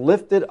bread, has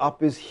lifted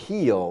up his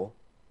heel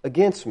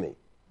against me.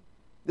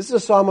 This is a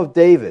psalm of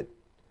David.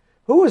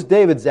 Who was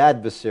David's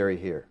adversary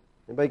here?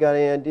 Anybody got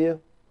any idea?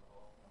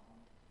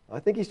 I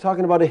think he's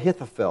talking about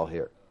Ahithophel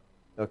here.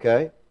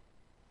 Okay?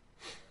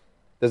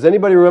 Does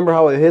anybody remember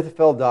how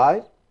Ahithophel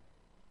died?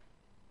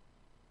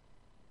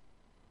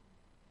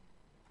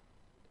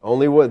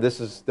 This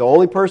is the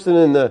only person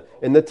in the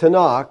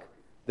Tanakh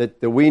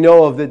that we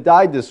know of that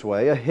died this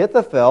way.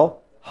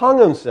 Ahithophel hung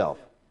himself.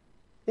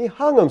 He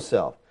hung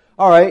himself.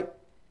 All right.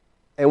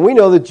 And we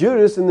know that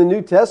Judas in the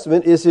New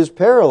Testament is his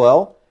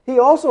parallel. He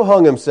also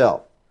hung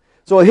himself.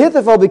 So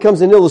Ahithophel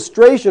becomes an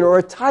illustration or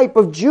a type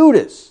of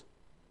Judas,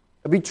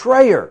 a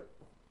betrayer.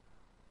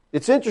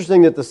 It's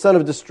interesting that the son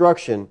of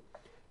destruction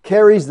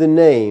carries the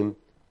name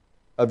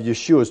of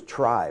Yeshua's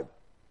tribe.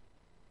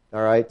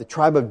 All right, the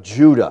tribe of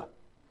Judah.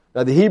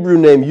 Now the Hebrew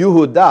name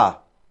Yehudah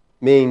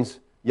means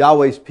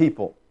Yahweh's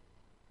people.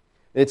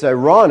 And it's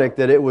ironic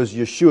that it was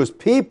Yeshua's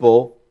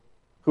people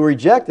who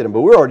rejected him.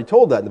 But we're already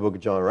told that in the book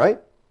of John, right?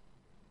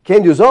 He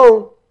came to his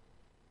own,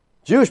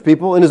 Jewish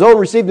people, and his own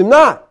received him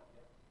not.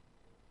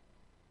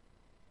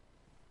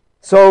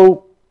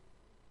 So,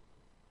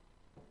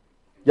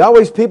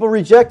 Yahweh's people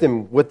reject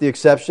him, with the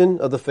exception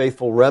of the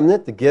faithful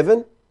remnant, the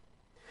given.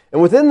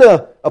 And within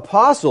the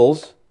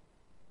apostles,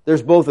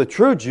 there's both a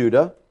true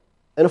Judah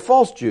and a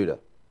false Judah.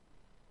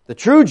 The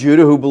true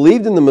Judah who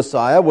believed in the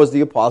Messiah was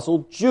the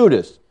apostle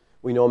Judas.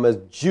 We know him as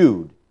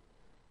Jude.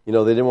 They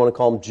didn't want to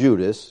call him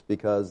Judas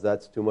because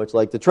that's too much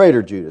like the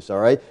traitor Judas, all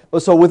right?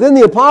 But so within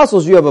the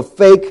apostles, you have a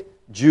fake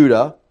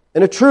Judah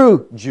and a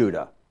true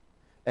Judah.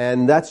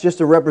 And that's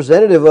just a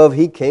representative of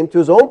he came to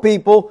his own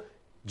people,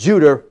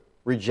 Judah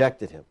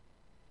rejected him.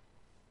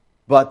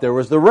 But there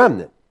was the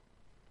remnant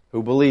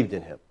who believed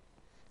in him.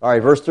 All right,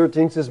 verse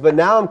 13 says, but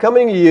now I'm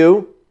coming to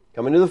you,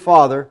 coming to the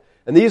Father,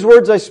 and these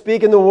words I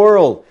speak in the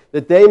world,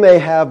 that they may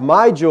have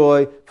my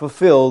joy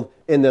fulfilled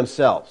in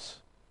themselves.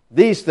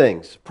 These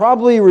things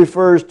probably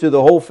refers to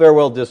the whole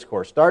farewell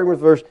discourse, starting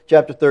with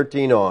chapter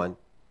 13 on.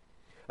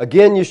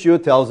 Again,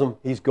 Yeshua tells them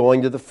he's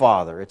going to the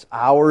Father. It's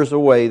hours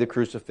away, the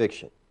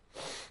crucifixion.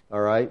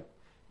 All right?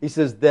 He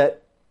says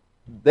that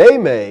they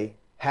may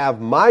have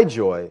my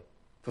joy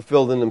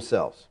fulfilled in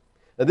themselves.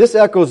 Now, this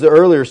echoes the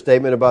earlier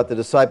statement about the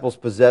disciples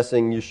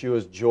possessing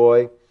Yeshua's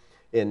joy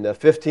in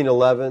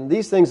 15:11.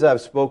 These things I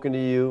have spoken to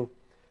you,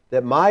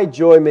 that my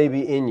joy may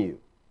be in you,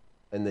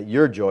 and that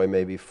your joy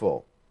may be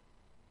full.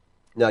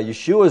 Now,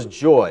 Yeshua's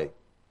joy,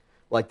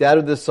 like that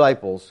of the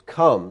disciples,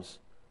 comes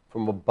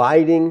from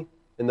abiding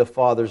in the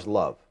Father's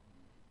love,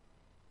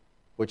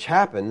 which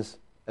happens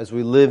as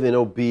we live in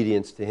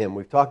obedience to Him.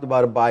 We've talked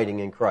about abiding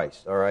in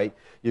Christ, all right?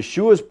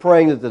 Yeshua is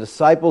praying that the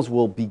disciples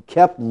will be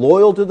kept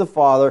loyal to the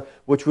Father,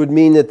 which would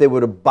mean that they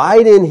would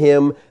abide in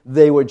Him,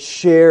 they would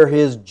share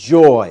His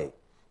joy.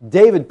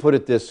 David put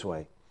it this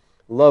way.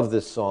 Love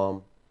this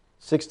Psalm,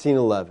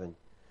 16:11.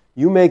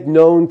 You make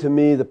known to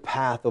me the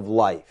path of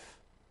life.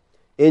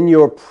 In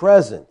your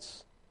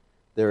presence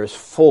there is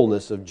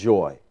fullness of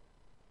joy.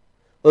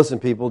 Listen,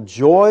 people,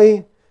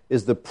 joy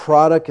is the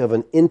product of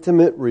an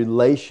intimate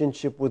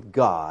relationship with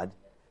God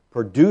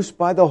produced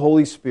by the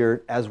Holy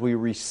Spirit as we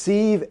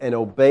receive and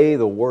obey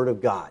the Word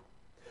of God.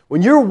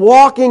 When you're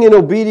walking in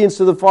obedience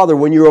to the Father,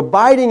 when you're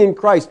abiding in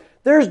Christ,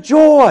 there's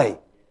joy.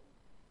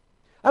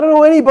 I don't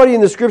know anybody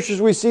in the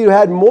Scriptures we see who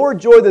had more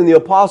joy than the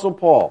Apostle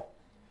Paul.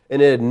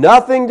 And it had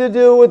nothing to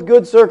do with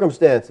good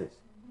circumstances.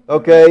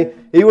 Okay?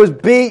 He was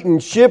beaten,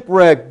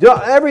 shipwrecked,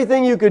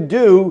 everything you could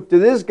do to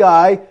this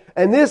guy,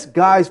 and this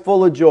guy's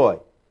full of joy.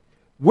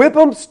 Whip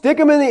him, stick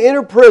him in the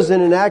inner prison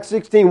in Acts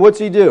 16. What's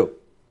he do?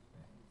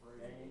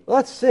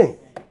 Let's sing.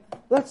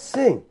 Let's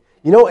sing.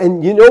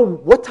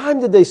 And what time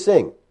did they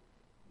sing?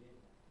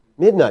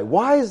 Midnight.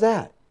 Why is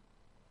that?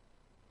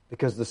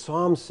 Because the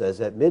Psalm says,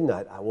 at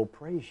midnight I will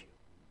praise you.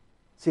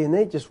 See, and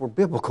they just were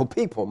biblical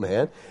people,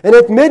 man. And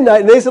at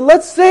midnight, and they said,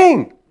 let's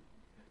sing.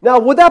 Now,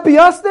 would that be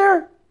us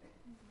there?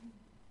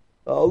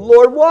 Oh,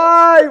 Lord,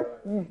 why?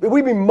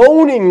 We'd be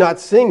moaning, not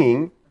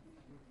singing.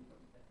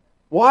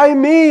 Why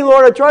me,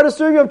 Lord? I try to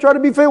serve you. I'm trying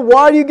to be faithful.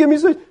 Why do you give me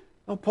such?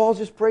 No, Paul's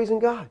just praising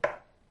God.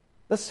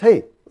 Let's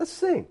sing.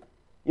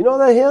 You know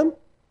that hymn?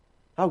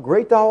 How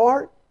great thou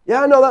art?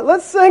 Yeah, I know that.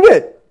 Let's sing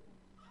it.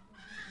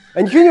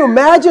 And can you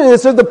imagine? It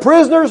says the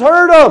prisoners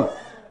heard him.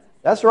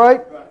 That's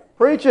right.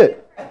 Preach it.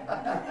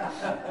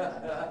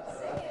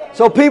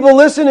 So people,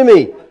 listen to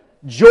me.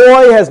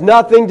 Joy has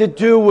nothing to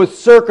do with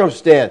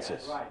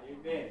circumstances.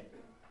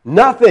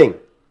 Nothing.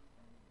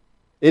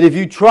 And if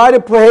you try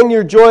to hang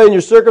your joy in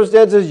your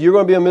circumstances, you're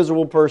going to be a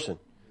miserable person.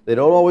 They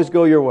don't always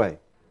go your way.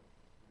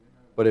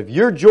 But if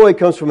your joy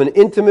comes from an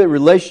intimate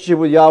relationship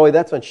with Yahweh,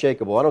 that's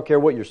unshakable. I don't care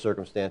what your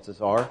circumstances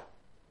are.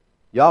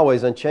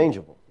 Yahweh's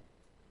unchangeable.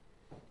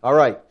 All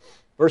right,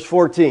 verse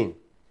 14.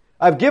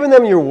 I've given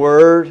them your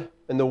word,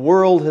 and the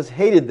world has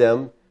hated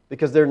them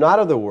because they're not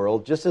of the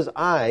world, just as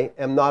I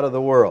am not of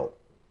the world.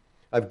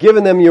 I've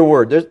given them your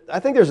word. I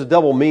think there's a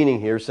double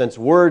meaning here, since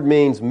word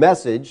means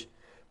message,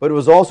 but it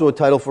was also a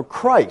title for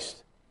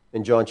Christ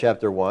in John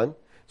chapter 1.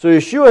 So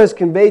Yeshua has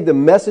conveyed the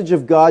message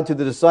of God to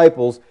the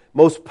disciples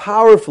most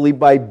powerfully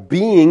by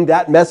being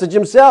that message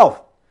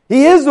himself.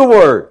 He is the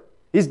Word.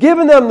 He's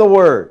given them the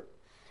Word.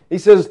 He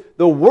says,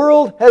 the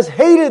world has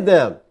hated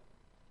them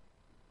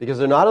because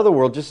they're not of the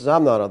world, just as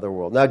I'm not of the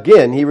world. Now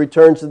again, he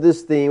returns to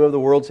this theme of the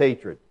world's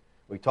hatred.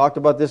 We talked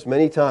about this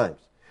many times.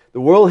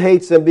 The world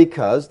hates them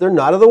because they're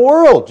not of the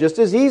world, just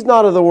as he's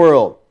not of the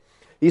world.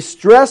 He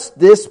stressed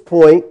this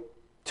point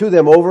to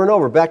them over and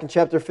over. Back in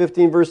chapter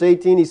 15, verse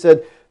 18, he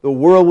said, the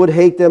world would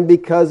hate them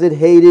because it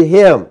hated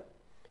him.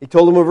 He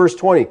told them in verse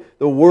 20,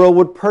 the world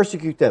would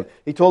persecute them.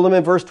 He told them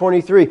in verse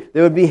 23,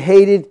 they would be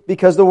hated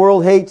because the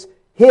world hates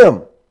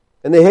him.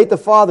 And they hate the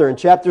Father. In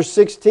chapter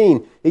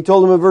 16, he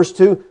told them in verse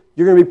 2,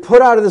 you're going to be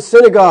put out of the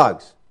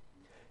synagogues.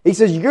 He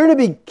says, you're going to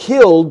be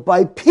killed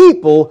by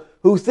people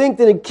who think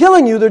that in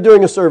killing you, they're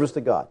doing a service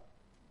to God.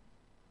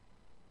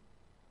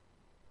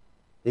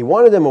 He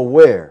wanted them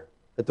aware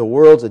that the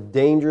world's a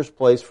dangerous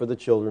place for the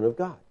children of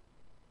God.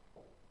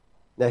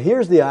 Now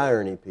here's the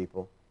irony,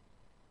 people.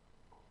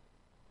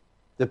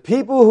 The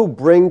people who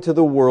bring to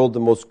the world the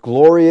most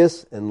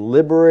glorious and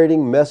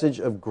liberating message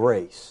of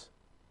grace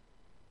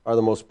are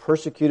the most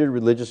persecuted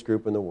religious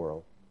group in the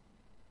world.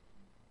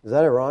 Is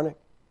that ironic?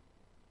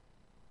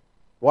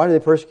 Why do they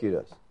persecute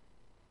us?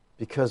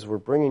 Because we're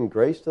bringing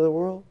grace to the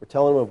world? We're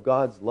telling them of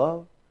God's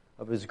love,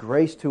 of His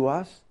grace to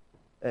us,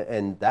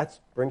 and that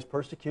brings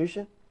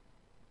persecution?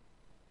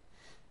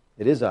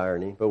 It is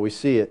irony, but we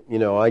see it.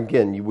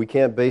 Again, we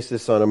can't base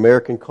this on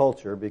American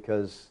culture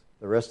because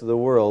the rest of the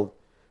world,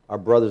 our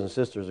brothers and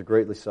sisters, are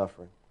greatly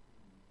suffering.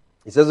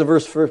 He says in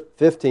verse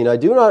 15, I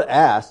do not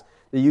ask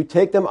that you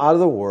take them out of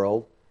the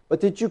world,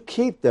 but that you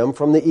keep them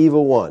from the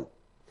evil one.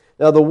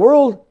 Now, the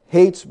world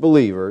hates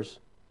believers,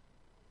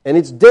 and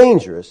it's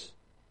dangerous,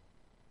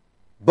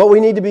 but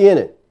we need to be in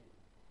it.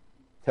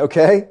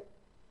 Okay?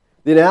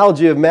 The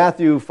analogy of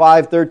Matthew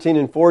 5:13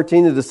 and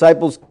 14, the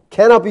disciples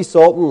cannot be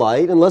salt and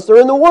light unless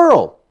they're in the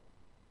world.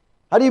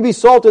 How do you be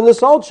salt in the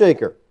salt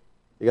shaker?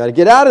 You got to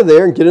get out of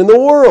there and get in the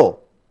world.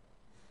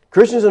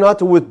 Christians are not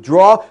to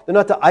withdraw, they're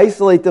not to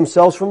isolate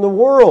themselves from the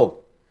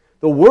world.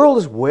 The world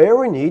is where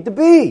we need to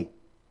be.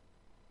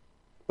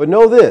 But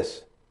know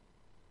this,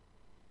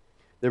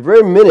 the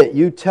very minute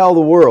you tell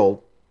the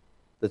world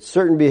that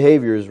certain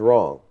behavior is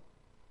wrong,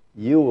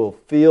 you will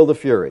feel the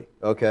fury,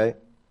 okay?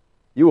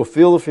 You will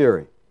feel the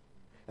fury.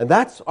 And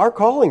that's our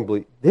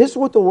calling. This is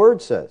what the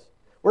Word says.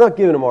 We're not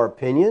giving them our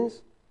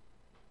opinions.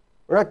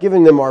 We're not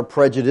giving them our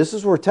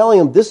prejudices. We're telling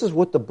them this is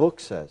what the book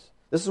says.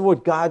 This is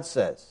what God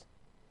says.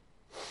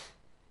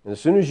 And as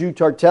soon as you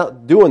start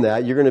doing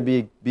that, you're going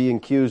to be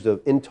accused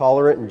of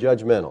intolerant and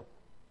judgmental.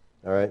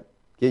 All right?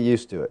 Get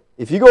used to it.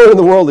 If you go into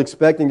the world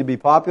expecting to be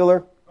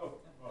popular,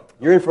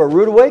 you're in for a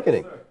rude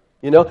awakening.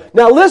 You know?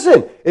 Now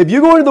listen, if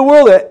you go into the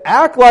world and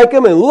act like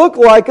them and look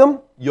like them,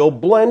 you'll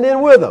blend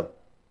in with them.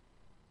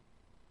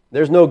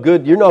 There's no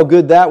good, you're no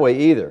good that way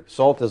either.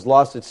 Salt has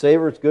lost its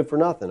savor, it's good for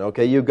nothing.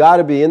 Okay, you've got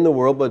to be in the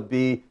world, but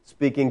be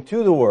speaking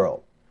to the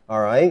world. All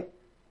right?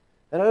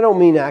 And I don't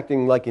mean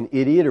acting like an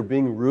idiot or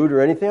being rude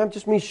or anything. I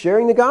just mean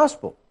sharing the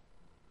gospel.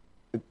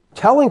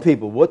 Telling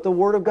people what the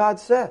Word of God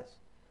says.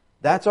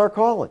 That's our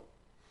calling.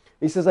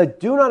 He says, I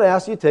do not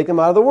ask you to take them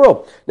out of the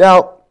world.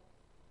 Now,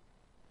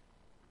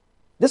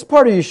 this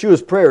part of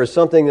Yeshua's prayer is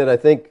something that I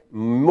think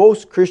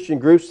most Christian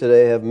groups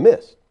today have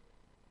missed.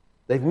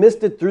 They've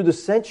missed it through the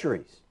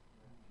centuries.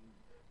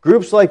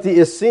 Groups like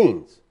the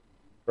Essenes,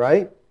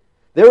 right?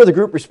 They were the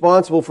group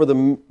responsible for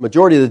the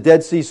majority of the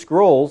Dead Sea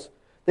Scrolls.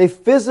 They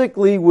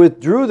physically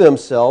withdrew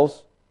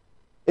themselves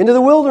into the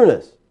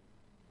wilderness.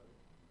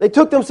 They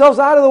took themselves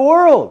out of the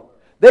world.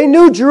 They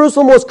knew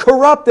Jerusalem was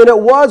corrupt, and it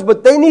was,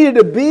 but they needed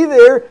to be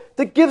there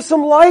to give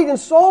some light and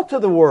salt to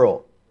the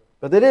world.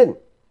 But they didn't.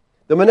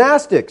 The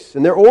monastics,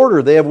 in their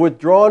order, they have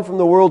withdrawn from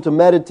the world to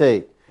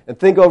meditate and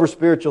think over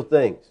spiritual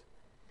things.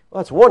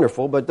 Well, that's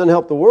wonderful, but it doesn't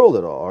help the world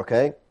at all,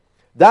 okay?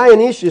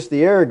 Dionysius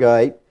the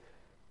Areopagite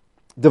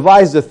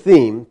devised a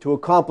theme to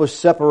accomplish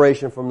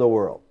separation from the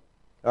world.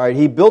 All right,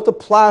 he built a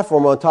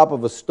platform on top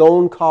of a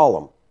stone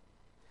column,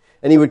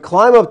 and he would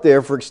climb up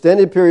there for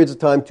extended periods of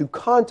time to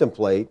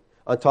contemplate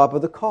on top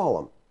of the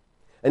column.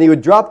 And he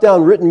would drop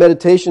down written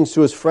meditations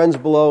to his friends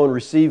below and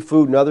receive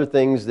food and other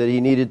things that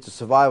he needed to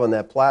survive on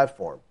that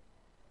platform.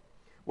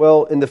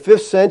 Well, in the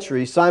 5th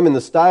century, Simon the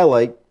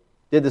Stylite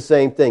did the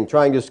same thing,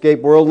 trying to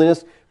escape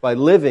worldliness by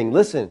living,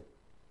 listen,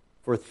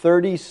 for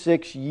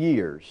 36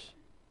 years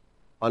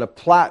on a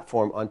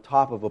platform on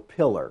top of a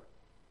pillar,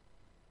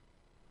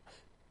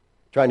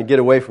 trying to get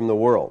away from the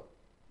world.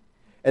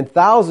 And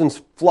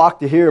thousands flocked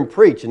to hear him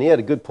preach, and he had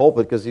a good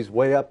pulpit because he's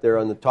way up there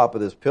on the top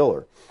of this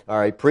pillar, all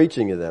right,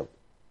 preaching to them.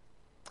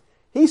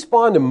 He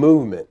spawned a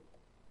movement.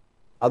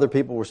 Other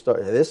people were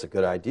starting, hey, this is a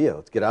good idea.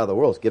 Let's get out of the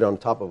world. Let's get on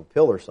top of a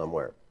pillar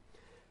somewhere.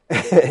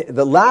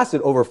 That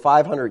lasted over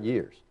 500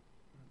 years.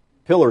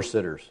 Pillar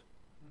sitters,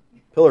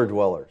 pillar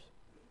dwellers.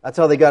 That's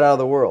how they got out of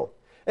the world.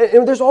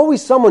 And there's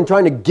always someone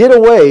trying to get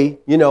away,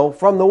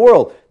 from the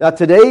world. Now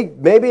today,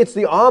 maybe it's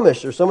the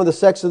Amish or some of the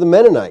sects of the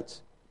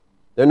Mennonites.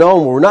 They're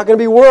known, we're not going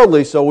to be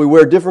worldly, so we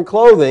wear different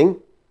clothing,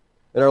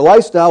 and our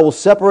lifestyle will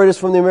separate us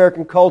from the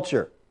American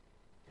culture.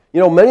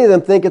 Many of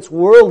them think it's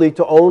worldly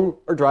to own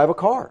or drive a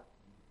car.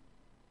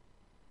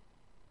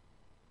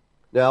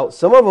 Now,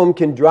 some of them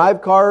can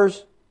drive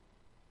cars,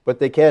 but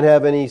they can't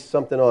have any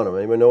something on them.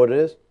 Anyone know what it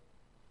is?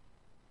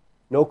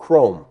 No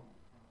chrome.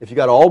 If you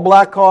got an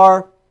all-black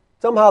car,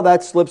 somehow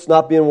that slips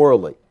not being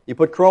worldly. You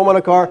put chrome on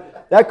a car,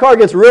 that car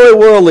gets really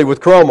worldly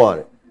with chrome on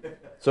it.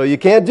 So you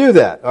can't do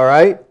that, all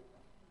right?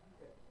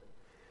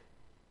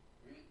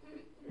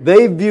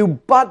 They view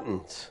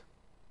buttons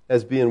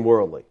as being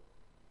worldly.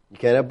 You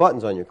can't have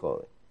buttons on your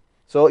clothing.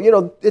 So,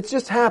 it's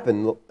just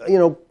happened.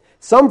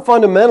 Some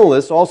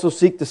fundamentalists also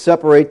seek to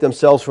separate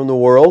themselves from the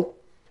world.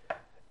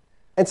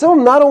 And some of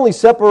them not only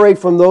separate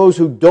from those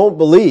who don't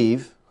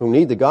believe, who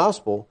need the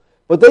gospel,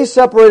 but they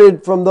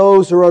separated from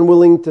those who are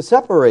unwilling to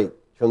separate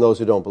from those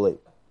who don't believe.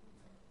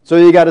 So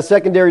you got a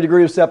secondary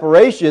degree of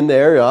separation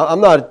there.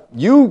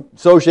 You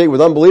associate with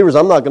unbelievers,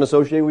 I'm not going to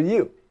associate with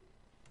you.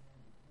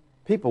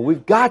 People,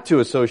 we've got to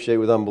associate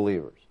with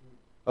unbelievers.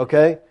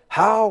 Okay?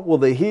 How will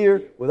they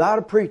hear without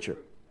a preacher?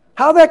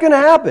 How's that going to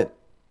happen?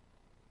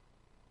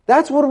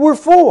 That's what we're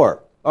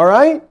for. All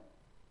right?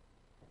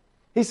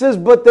 He says,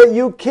 but that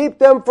you keep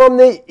them from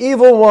the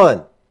evil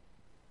one.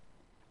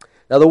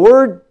 Now the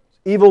word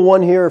evil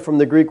one here from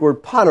the Greek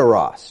word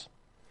paneros,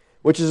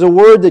 which is a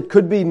word that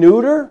could be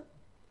neuter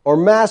or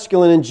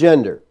masculine in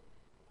gender.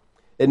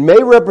 It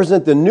may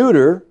represent the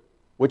neuter,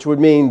 which would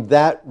mean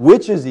that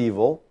which is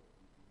evil,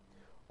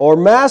 or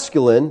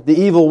masculine, the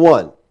evil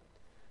one.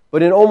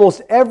 But in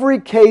almost every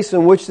case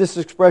in which this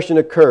expression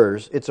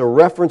occurs, it's a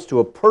reference to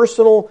a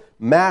personal,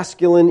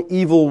 masculine,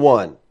 evil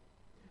one.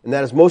 And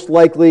that is most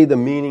likely the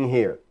meaning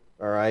here.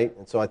 All right?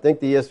 And so I think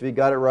the ESV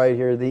got it right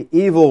here, the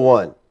evil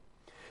one.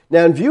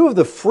 Now, in view of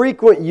the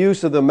frequent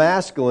use of the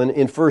masculine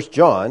in 1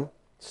 John,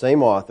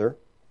 same author,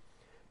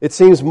 it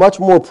seems much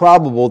more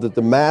probable that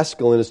the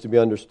masculine is to be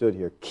understood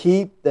here.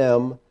 Keep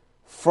them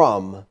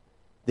from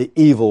the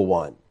evil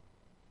one.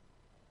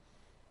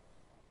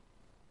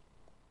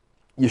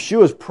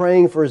 Yeshua is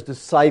praying for his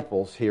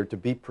disciples here to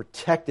be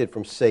protected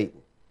from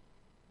Satan.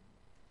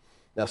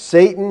 Now,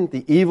 Satan,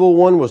 the evil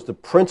one, was the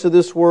prince of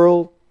this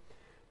world.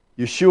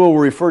 Yeshua will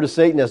refer to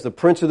Satan as the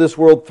prince of this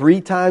world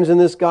 3 times in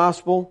this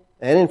gospel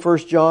and in 1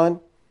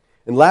 John.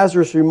 And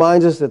Lazarus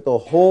reminds us that the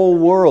whole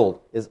world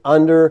is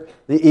under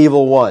the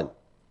evil one.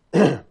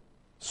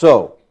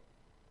 So,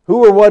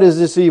 who or what is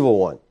this evil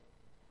one?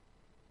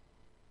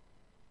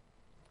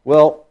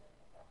 Well,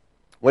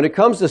 when it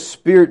comes to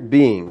spirit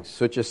beings,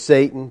 such as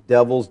Satan,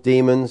 devils,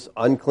 demons,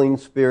 unclean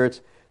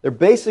spirits, there are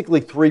basically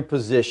 3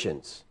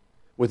 positions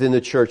within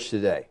the church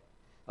today.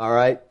 All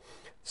right?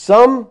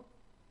 Some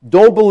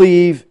don't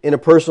believe in a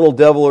personal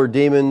devil or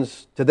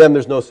demons. To them,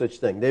 there's no such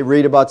thing. They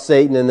read about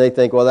Satan and they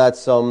think, well, that's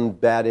some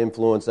bad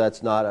influence.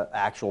 That's not an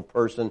actual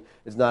person.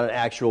 It's not an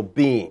actual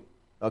being.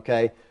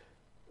 Okay?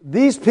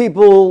 These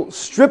people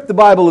strip the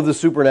Bible of the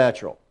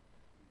supernatural.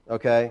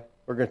 Okay?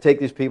 We're going to take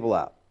these people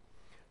out.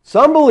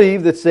 Some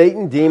believe that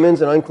Satan,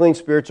 demons, and unclean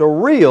spirits are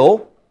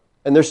real,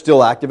 and they're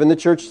still active in the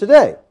church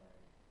today.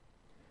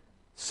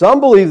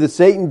 Some believe that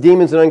Satan,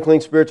 demons, and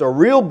unclean spirits are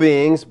real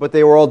beings, but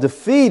they were all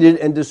defeated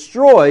and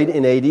destroyed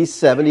in AD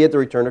 70 at the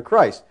return of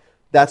Christ.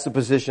 That's the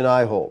position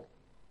I hold.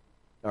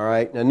 All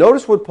right? Now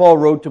notice what Paul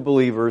wrote to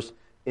believers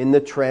in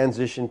the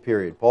transition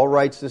period. Paul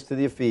writes this to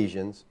the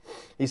Ephesians.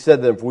 He said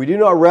to them, "For we do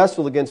not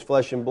wrestle against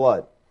flesh and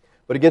blood,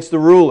 but against the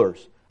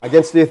rulers,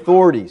 against the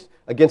authorities,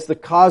 against the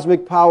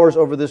cosmic powers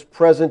over this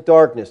present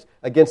darkness,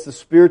 against the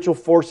spiritual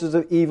forces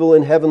of evil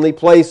in heavenly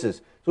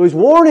places." So he's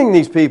warning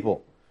these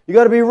people. You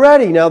got to be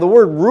ready. Now the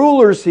word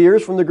rulers here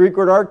is from the Greek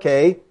word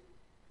arche,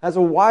 has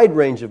a wide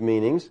range of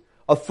meanings.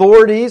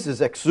 Authorities is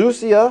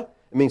exousia.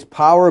 It means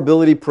power,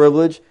 ability,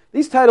 privilege.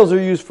 These titles are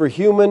used for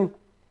human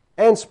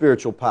and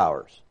spiritual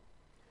powers.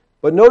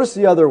 But notice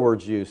the other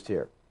words used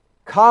here.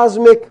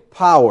 Cosmic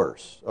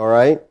powers, all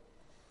right?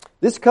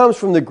 This comes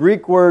from the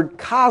Greek word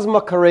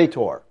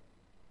consecrator.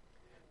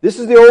 This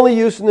is the only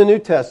use in the New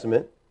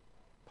Testament.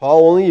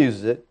 Paul only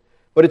uses it.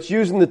 But it's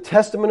used in the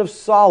Testament of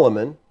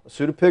Solomon, a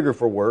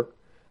pseudepigrapher work,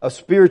 of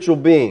spiritual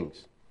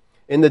beings.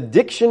 In the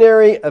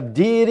dictionary of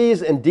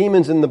deities and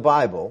demons in the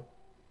Bible,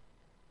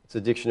 it's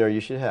a dictionary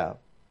you should have.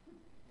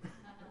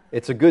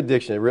 It's a good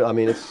dictionary. I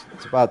mean, it's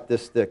about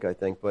this thick, I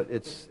think, but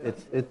it's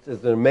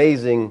an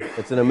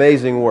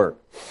amazing work.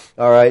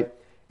 All right.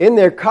 In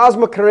there,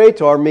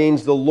 consecrator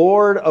means the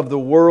Lord of the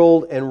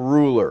world and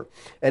ruler,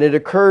 and it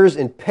occurs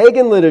in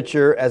pagan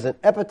literature as an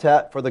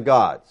epithet for the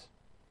gods,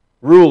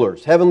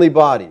 rulers, heavenly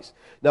bodies.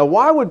 Now,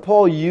 why would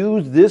Paul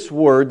use this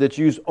word that's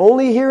used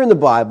only here in the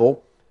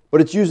Bible,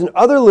 but it's used in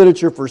other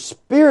literature for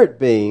spirit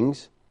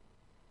beings,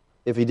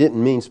 if he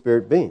didn't mean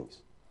spirit beings?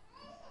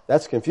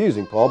 That's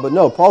confusing, Paul. But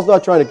no, Paul's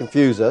not trying to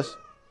confuse us.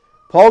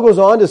 Paul goes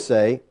on to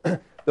say,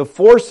 the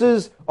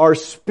forces are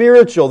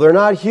spiritual. They're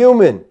not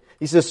human.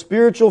 He says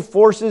spiritual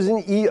forces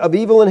of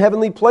evil in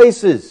heavenly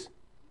places.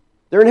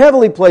 They're in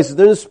heavenly places.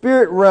 They're in the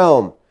spirit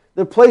realm.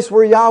 The place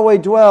where Yahweh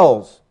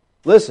dwells.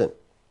 Listen.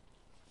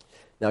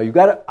 Now, you've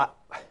got to...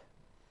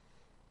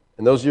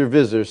 and those are your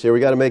visitors here.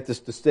 We've got to make this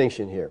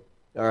distinction here.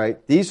 All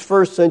right? These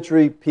first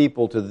century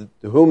people to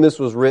whom this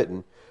was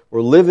written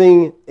were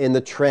living in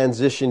the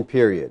transition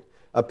period.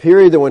 A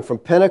period that went from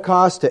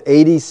Pentecost to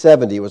AD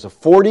 70. It was a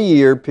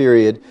 40-year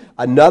period.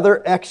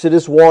 Another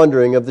Exodus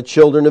wandering of the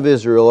children of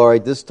Israel, all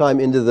right, this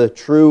time into the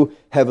true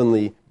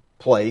heavenly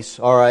place,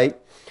 all right?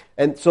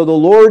 And so the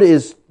Lord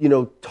is,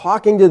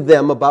 talking to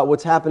them about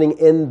what's happening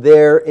in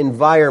their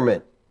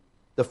environment.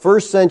 The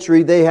first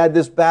century, they had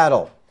this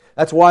battle.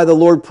 That's why the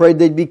Lord prayed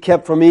they'd be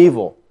kept from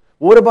evil.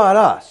 What about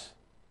us?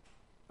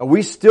 Are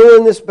we still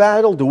in this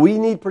battle? Do we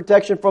need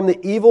protection from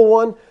the evil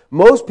one?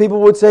 Most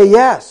people would say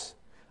yes.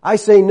 I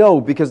say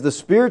no, because the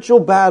spiritual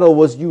battle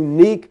was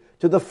unique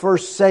to the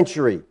first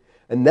century.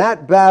 And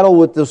that battle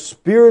with the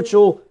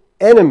spiritual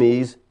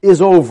enemies is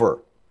over.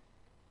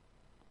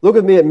 Look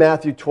with me at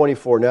Matthew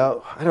 24.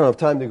 Now, I don't have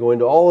time to go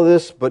into all of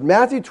this, but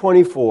Matthew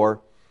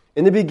 24,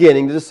 in the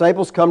beginning, the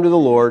disciples come to the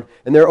Lord,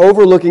 and they're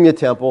overlooking the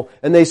temple,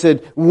 and they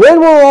said, when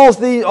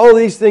will all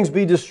these things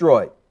be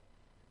destroyed?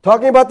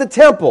 Talking about the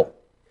temple.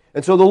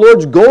 And so the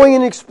Lord's going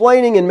and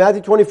explaining in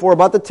Matthew 24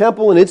 about the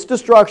temple and its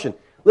destruction.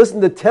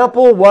 Listen, the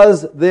temple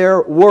was their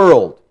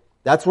world.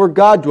 That's where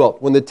God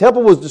dwelt. When the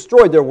temple was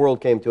destroyed, their world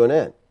came to an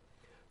end.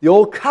 The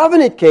old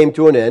covenant came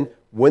to an end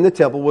when the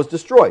temple was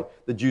destroyed.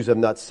 The Jews have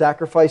not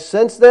sacrificed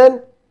since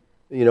then.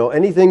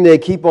 Anything they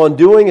keep on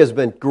doing has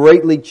been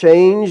greatly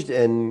changed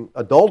and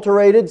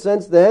adulterated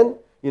since then.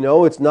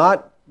 It's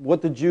not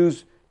what the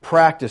Jews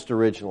practiced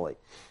originally.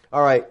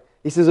 All right.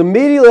 He says,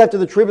 immediately after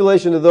the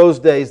tribulation of those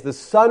days, the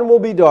sun will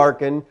be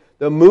darkened,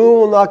 the moon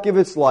will not give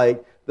its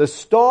light, the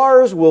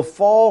stars will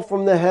fall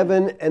from the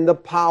heaven, and the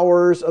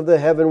powers of the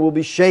heaven will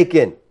be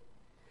shaken.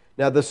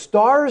 Now, the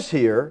stars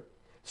here,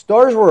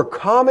 stars were a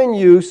common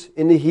use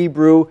in the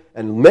Hebrew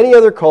and many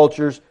other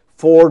cultures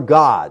for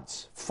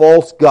gods,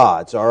 false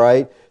gods, all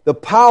right? The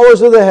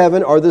powers of the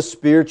heaven are the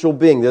spiritual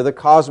being. They're the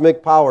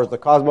cosmic powers, the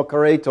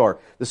consecrator,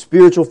 the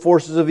spiritual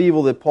forces of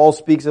evil that Paul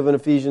speaks of in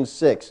Ephesians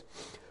 6.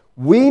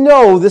 We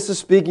know this is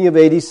speaking of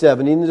AD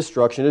 70 and the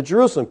destruction of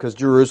Jerusalem, because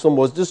Jerusalem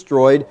was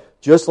destroyed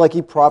just like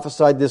he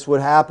prophesied this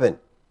would happen.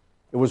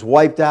 It was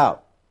wiped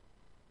out.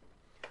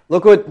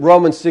 Look at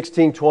Romans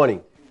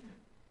 16:20.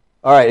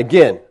 All right,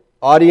 again,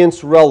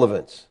 audience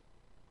relevance.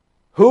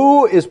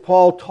 Who is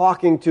Paul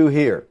talking to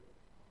here?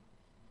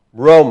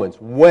 Romans.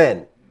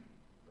 When?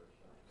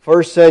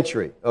 First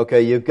century.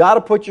 Okay, you've got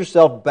to put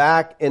yourself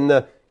back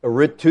to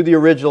the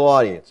original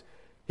audience.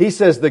 He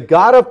says, the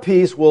God of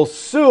peace will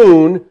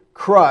soon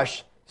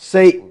crush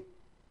Satan.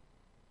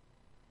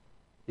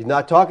 He's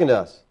not talking to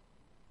us.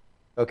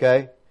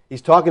 Okay?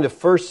 He's talking to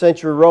first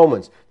century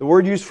Romans. The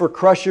word used for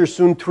crusher,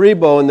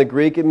 suntribo in the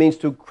Greek, it means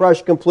to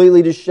crush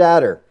completely, to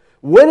shatter.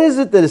 When is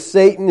it that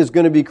Satan is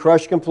going to be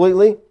crushed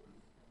completely?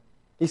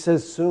 He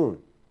says soon.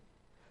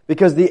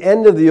 Because the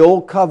end of the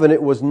old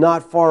covenant was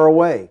not far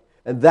away.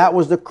 And that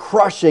was the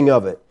crushing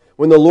of it.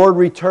 When the Lord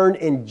returned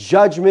in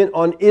judgment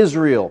on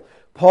Israel.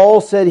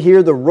 Paul said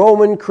here, the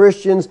Roman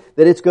Christians,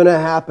 that it's going to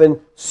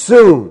happen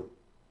soon.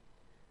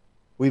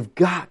 We've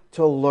got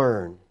to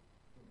learn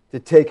to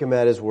take him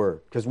at his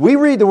word. Because we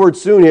read the word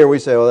soon here, we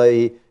say, well,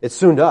 it's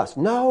soon to us.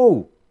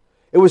 No.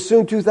 It was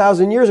soon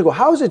 2,000 years ago.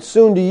 How is it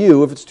soon to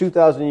you if it's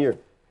 2,000 years?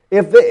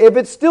 If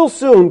it's still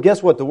soon,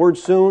 guess what? The word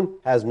soon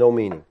has no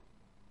meaning.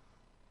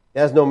 It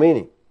has no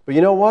meaning. But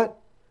you know what?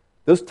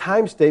 Those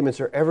time statements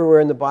are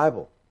everywhere in the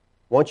Bible.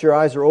 Once your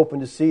eyes are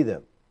open to see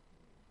them.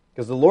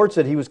 Because the Lord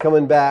said He was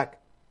coming back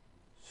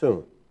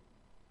soon.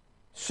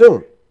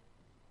 Soon.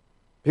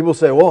 People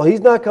say, well,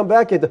 He's not come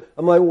back yet.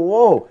 I'm like,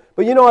 whoa.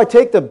 But you know, I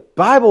take the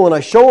Bible and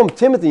I show them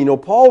Timothy. You know,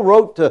 Paul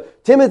wrote to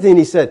Timothy and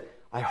he said,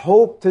 I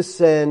hope to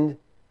send,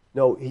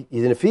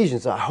 he's in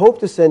Ephesians, I hope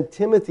to send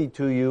Timothy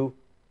to you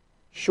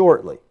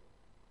shortly.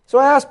 So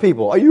I ask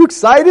people, are you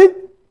excited?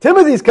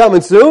 Timothy's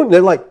coming soon. And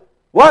they're like,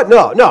 what?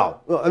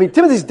 No. I mean,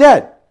 Timothy's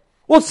dead.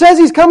 Well, it says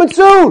he's coming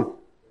soon.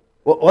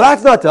 Well,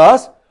 that's not to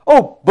us.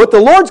 Oh, but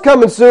the Lord's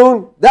coming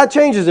soon. That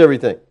changes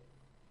everything.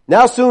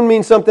 Now soon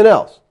means something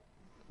else.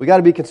 We got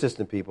to be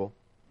consistent, people.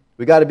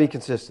 We got to be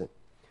consistent.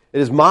 It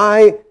is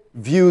my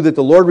view that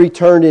the Lord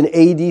returned in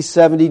AD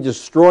 70,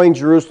 destroying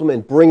Jerusalem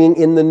and bringing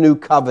in the new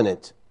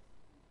covenant.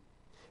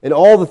 And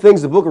all the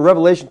things the book of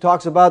Revelation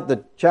talks about,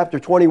 the chapter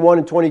 21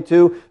 and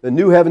 22, the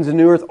new heavens and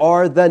new earth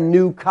are the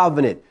new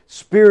covenant,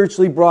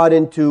 spiritually brought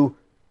into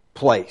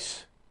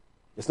place.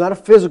 It's not a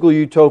physical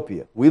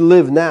utopia. We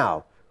live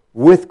now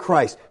with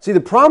Christ. See,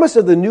 the promise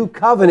of the new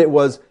covenant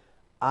was,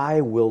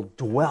 I will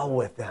dwell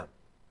with them.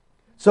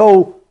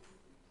 So,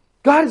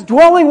 God is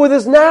dwelling with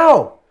us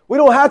now. We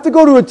don't have to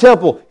go to a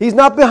temple. He's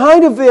not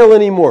behind a veil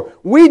anymore.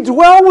 We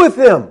dwell with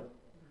Him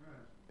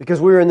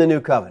because we're in the new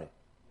covenant.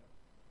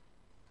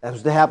 That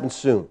was to happen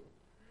soon.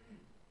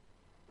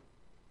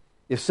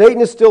 If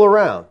Satan is still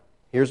around,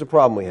 here's the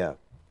problem we have.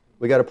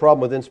 We got a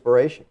problem with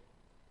inspiration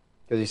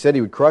because he said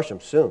he would crush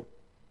them soon.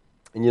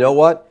 And you know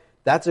what?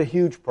 That's a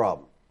huge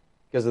problem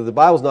because if the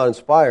Bible's not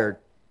inspired,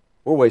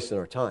 we're wasting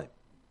our time.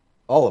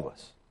 All of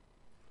us.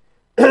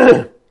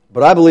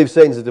 But I believe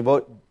Satan's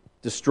a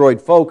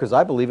destroyed foe because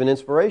I believe in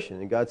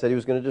inspiration, and God said He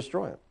was going to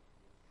destroy him.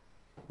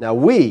 Now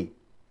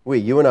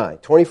you and I,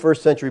 21st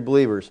century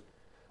believers,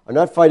 are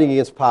not fighting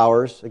against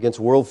powers, against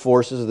world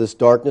forces of this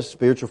darkness,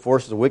 spiritual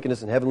forces of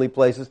wickedness in heavenly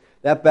places.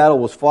 That battle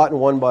was fought and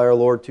won by our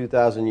Lord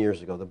 2,000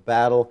 years ago. The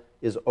battle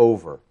is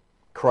over.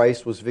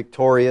 Christ was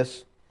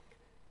victorious.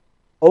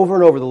 Over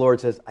and over the Lord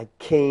says, I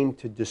came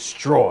to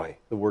destroy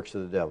the works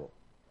of the devil.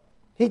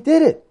 He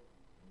did it.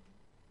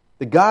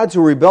 The gods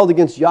who rebelled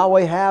against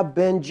Yahweh have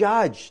been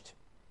judged.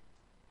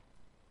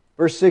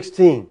 Verse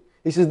 16,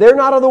 he says, they're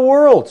not of the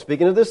world,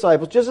 speaking of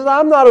disciples, just as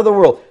I'm not of the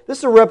world. This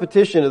is a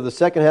repetition of the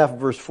second half of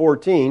verse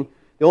 14.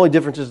 The only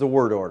difference is the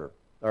word order.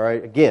 All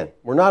right, again,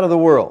 we're not of the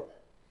world.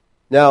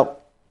 Now,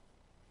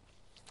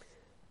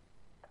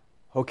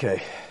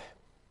 okay,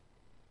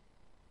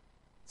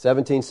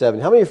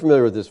 17:7. How many are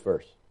familiar with this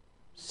verse?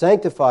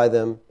 Sanctify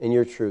them in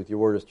your truth. Your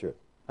word is truth.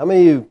 How many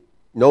of you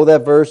know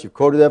that verse? You've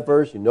quoted that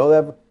verse? You know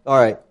that? All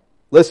right,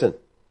 listen,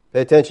 pay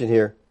attention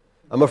here.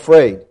 I'm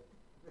afraid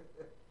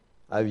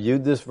I've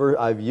used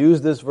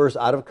this verse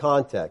out of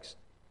context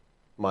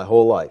my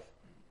whole life.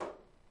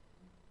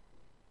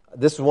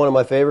 This is one of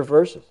my favorite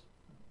verses.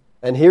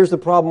 And here's the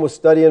problem with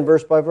studying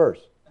verse by verse.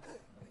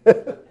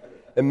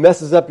 It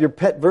messes up your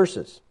pet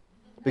verses.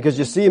 Because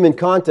you see them in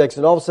context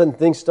and all of a sudden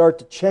things start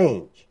to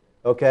change.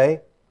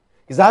 Okay?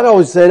 Because I'd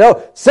always say,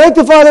 no,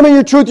 sanctify them in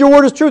your truth, your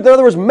word is truth. In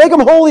other words, make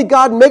them holy,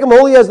 God, and make them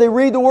holy as they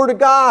read the word of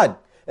God.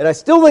 And I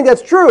still think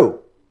that's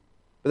true.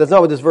 But that's not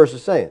what this verse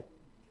is saying.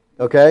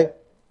 Okay?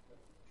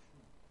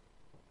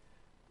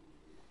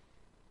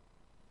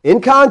 In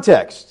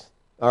context,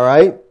 all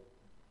right,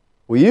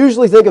 we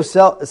usually think of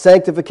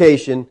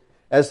sanctification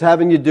as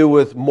having to do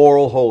with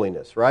moral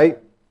holiness, right?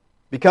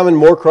 Becoming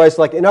more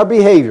Christ-like in our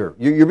behavior.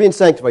 You're being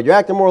sanctified. You're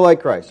acting more like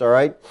Christ, all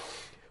right?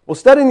 Well,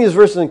 studying these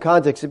verses in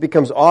context, it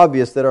becomes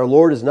obvious that our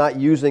Lord is not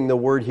using the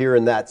word here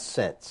in that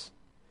sense.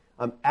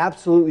 I'm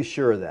absolutely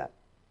sure of that.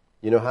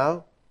 You know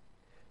how?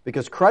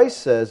 Because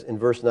Christ says in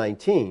verse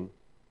 19,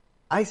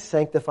 I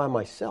sanctify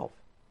myself.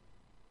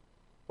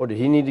 Oh, did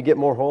He need to get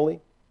more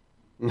holy?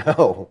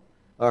 No.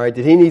 All right,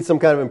 did He need some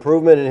kind of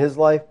improvement in His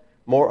life?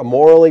 More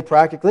morally,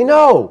 practically?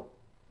 No.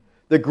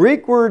 The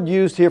Greek word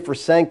used here for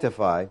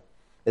sanctify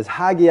is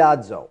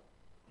hagiadzo.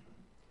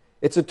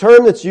 It's a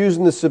term that's used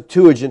in the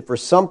Septuagint for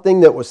something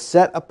that was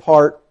set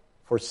apart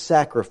for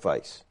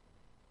sacrifice.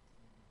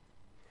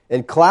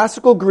 In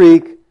classical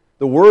Greek,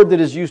 the word that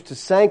is used to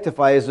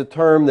sanctify is a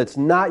term that's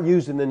not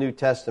used in the New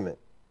Testament.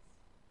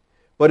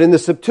 But in the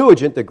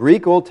Septuagint, the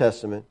Greek Old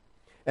Testament,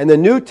 And the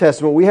New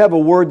Testament, we have a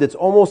word that's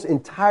almost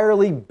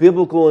entirely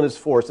biblical in its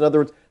force. In other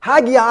words,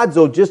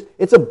 hagiadzo,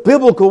 it's a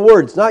biblical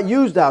word. It's not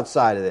used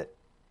outside of it.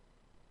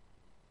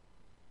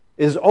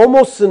 It is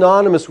almost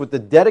synonymous with the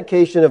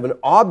dedication of an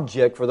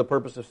object for the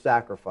purpose of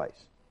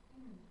sacrifice.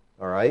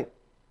 All right?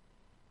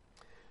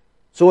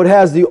 So it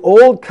has the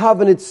Old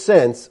Covenant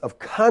sense of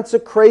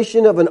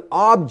consecration of an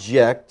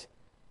object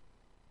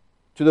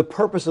to the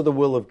purpose of the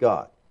will of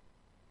God.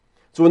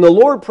 So when the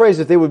Lord prays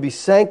that they would be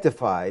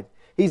sanctified,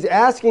 He's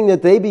asking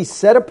that they be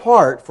set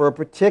apart for a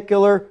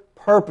particular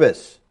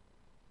purpose.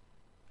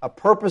 A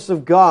purpose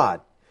of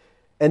God.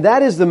 And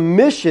that is the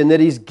mission that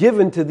He's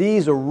given to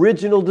these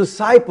original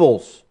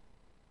disciples.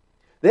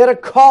 They had a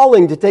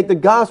calling to take the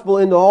gospel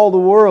into all the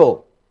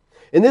world.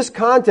 In this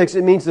context,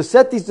 it means to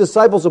set these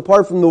disciples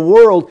apart from the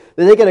world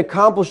that they can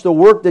accomplish the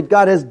work that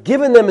God has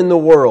given them in the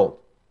world.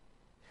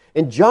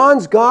 In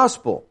John's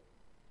gospel,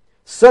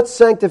 such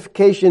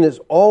sanctification is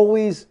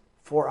always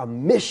for a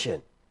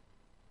mission.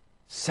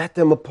 Set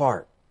them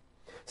apart.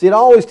 See, I'd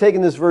always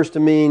taken this verse to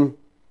mean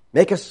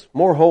make us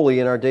more holy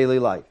in our daily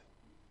life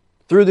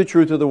through the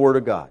truth of the Word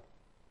of God.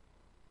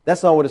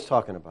 That's not what it's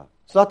talking about.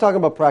 It's not talking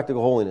about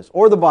practical holiness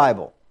or the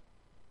Bible.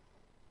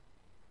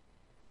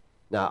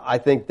 Now, I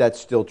think that's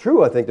still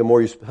true. I think the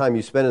more time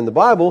you spend in the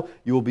Bible,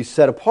 you will be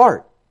set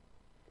apart.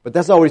 But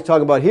that's not what he's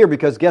talking about here,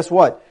 because guess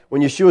what?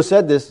 When Yeshua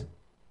said this,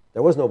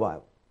 there was no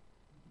Bible.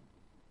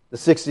 The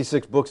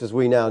 66 books as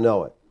we now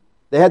know it.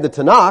 They had the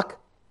Tanakh.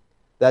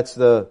 That's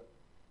the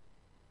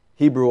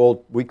Hebrew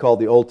we call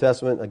the Old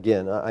Testament.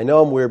 Again, I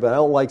know I'm weird, but I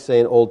don't like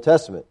saying Old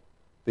Testament.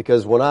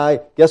 Because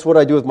guess what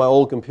I do with my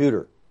old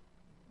computer?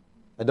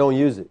 I don't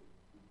use it.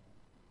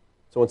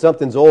 So when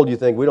something's old, you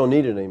think we don't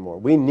need it anymore.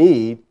 We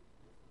need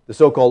the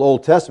so-called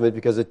Old Testament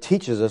because it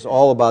teaches us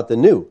all about the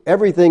new.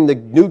 Everything the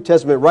New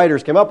Testament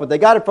writers came up with, they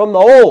got it from the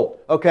Old.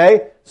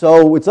 Okay?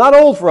 So it's not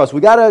old for us.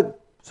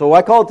 So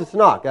I call it the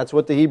Tanakh. That's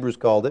what the Hebrews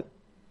called it.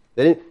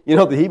 The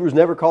Hebrews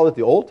never called it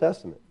the Old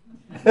Testament.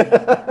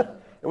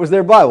 It was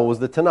their Bible. It was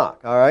the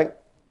Tanakh. All right?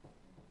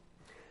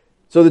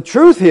 So the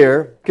truth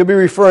here could be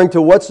referring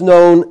to what's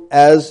known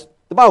as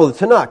the Bible,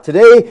 the Tanakh.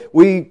 Today,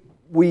 we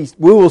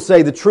will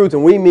say the truth,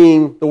 and we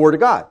mean the Word of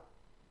God.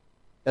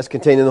 That's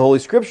contained in the Holy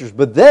Scriptures.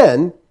 But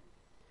then,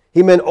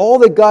 he meant all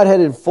that God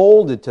had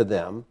unfolded to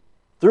them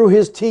through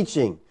His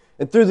teaching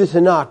and through the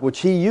Tanakh, which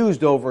He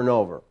used over and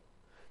over.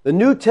 The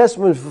New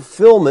Testament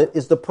fulfillment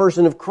is the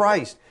person of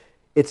Christ.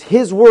 It's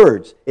His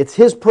words. It's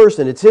His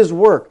person. It's His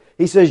work.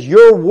 He says,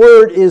 your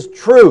word is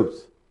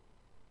truth.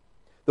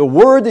 The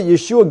word that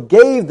Yeshua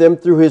gave them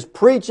through His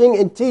preaching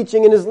and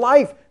teaching in His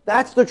life,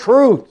 that's the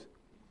truth.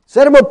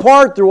 Set them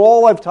apart through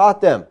all I've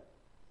taught them.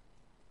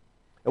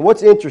 And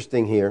what's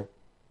interesting here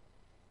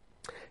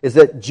is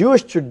that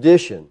Jewish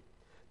tradition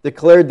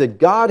declared that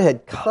God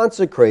had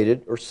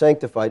consecrated or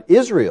sanctified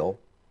Israel,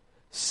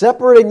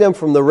 separating them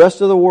from the rest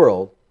of the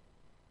world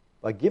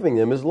by giving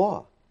them His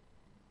law.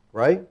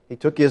 Right? He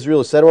took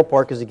Israel and set them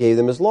apart because He gave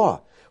them His law.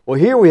 Well,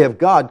 here we have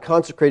God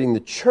consecrating the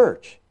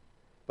church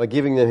by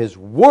giving them His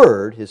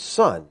Word, His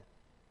Son,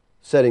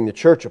 setting the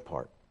church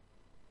apart.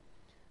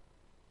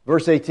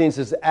 Verse 18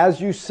 says, as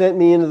you sent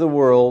me into the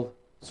world,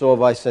 so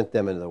have I sent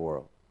them into the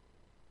world.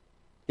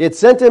 He had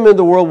sent them into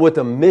the world with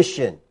a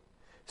mission.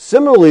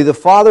 Similarly, the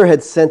Father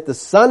had sent the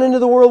Son into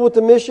the world with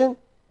a mission.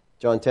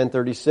 John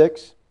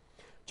 10:36.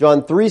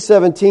 John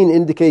 3:17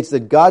 indicates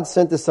that God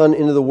sent the Son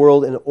into the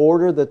world in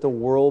order that the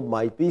world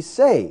might be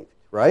saved.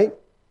 Right?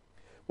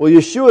 Well,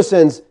 Yeshua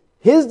sends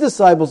His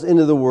disciples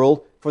into the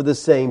world for the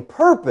same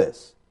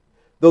purpose.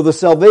 Though the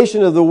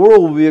salvation of the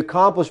world will be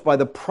accomplished by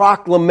the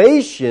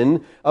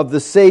proclamation of the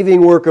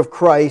saving work of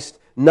Christ,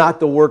 not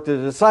the work that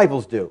the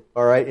disciples do.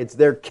 All right? It's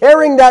they're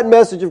carrying that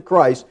message of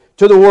Christ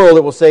to the world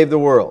that will save the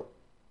world.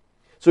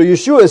 So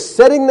Yeshua is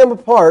setting them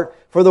apart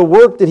for the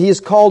work that He has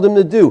called them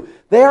to do.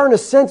 They are, in a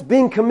sense,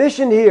 being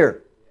commissioned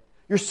here.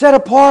 You're set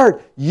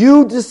apart.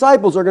 You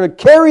disciples are going to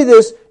carry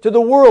this to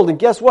the world. And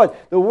guess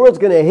what? The world's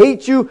going to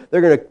hate you.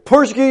 They're going to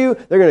persecute you.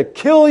 They're going to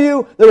kill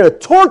you. They're going to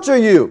torture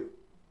you.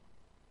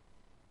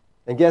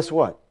 And guess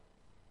what?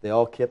 They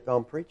all kept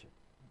on preaching.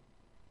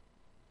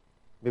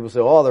 People say,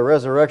 oh, the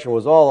resurrection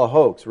was all a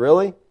hoax.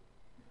 Really?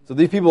 So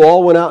these people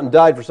all went out and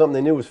died for something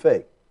they knew was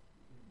fake.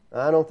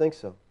 I don't think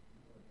so.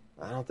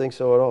 I don't think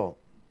so at all.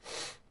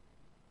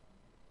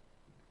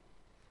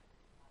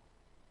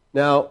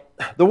 Now,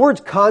 the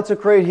words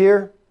consecrate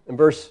here in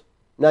verse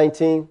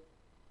 19.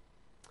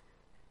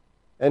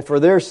 And for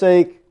their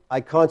sake,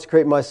 I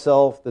consecrate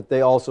myself that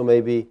they also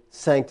may be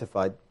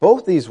sanctified.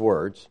 Both these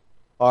words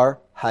are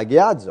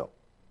hagiadzo.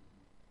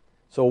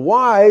 So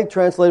why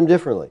translate them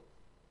differently?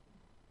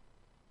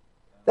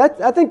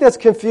 I think that's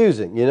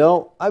confusing, you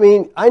know. I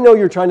mean, I know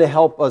you're trying to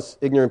help us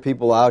ignorant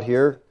people out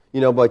here,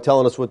 you know, by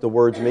telling us what the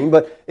words mean.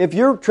 But if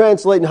you're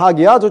translating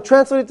hagiadzo,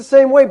 translate it the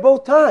same way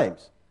both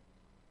times.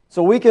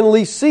 So we can at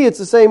least see it's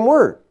the same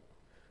word.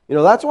 You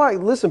know, that's why,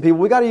 listen, people,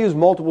 we got to use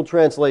multiple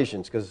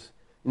translations because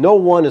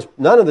none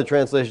of the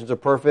translations are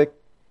perfect.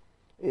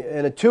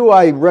 And the two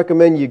I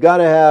recommend you got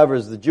to have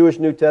is the Jewish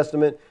New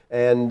Testament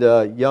and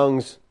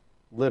Young's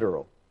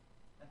Literal.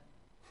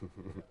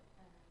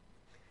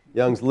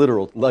 Young's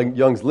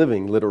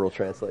Living literal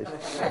translation.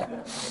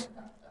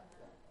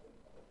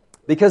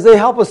 Because they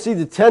help us see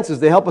the tenses,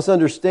 they help us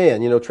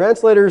understand.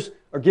 Translators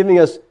are giving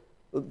us,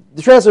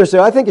 the translators say,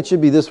 I think it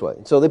should be this way.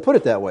 And so they put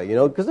it that way,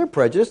 because they're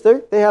prejudiced,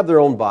 they have their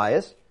own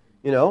bias,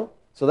 so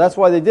that's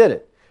why they did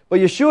it. But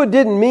Yeshua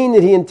didn't mean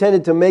that he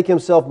intended to make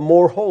himself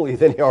more holy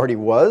than he already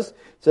was,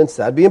 since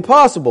that'd be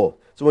impossible.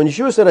 So when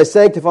Yeshua said, I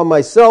sanctify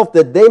myself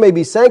that they may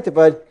be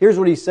sanctified, here's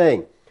what he's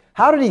saying.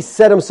 How did he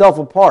set himself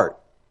apart?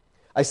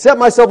 I set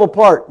myself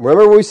apart.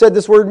 Remember what we said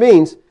this word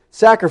means?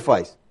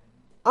 Sacrifice.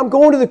 I'm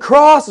going to the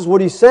cross is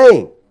what he's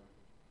saying.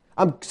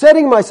 I'm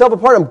setting myself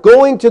apart. I'm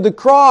going to the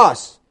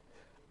cross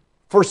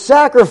for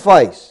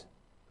sacrifice.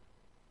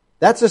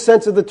 That's the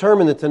sense of the term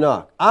in the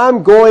Tanakh.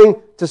 I'm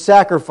going to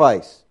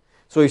sacrifice.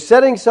 So he's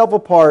setting himself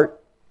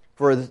apart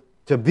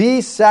to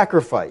be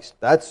sacrificed.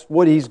 That's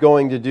what he's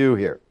going to do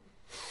here.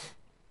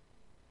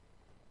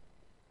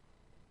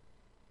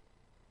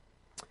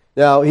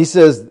 Now, he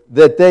says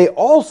that they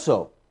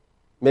also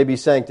may be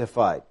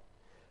sanctified.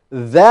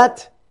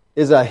 That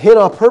is a hint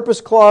on purpose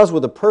clause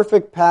with a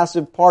perfect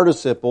passive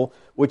participle,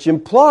 which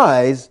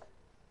implies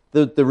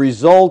that the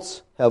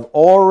results have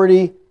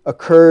already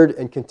occurred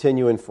and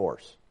continue in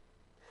force.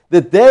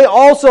 That they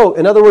also,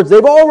 in other words,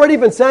 they've already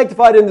been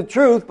sanctified in the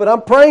truth, but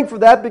I'm praying for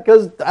that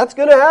because that's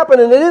going to happen,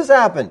 and it has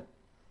happened.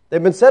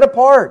 They've been set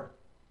apart.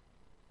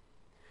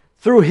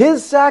 Through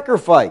his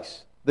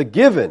sacrifice, the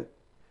given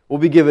will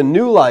be given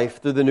new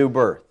life through the new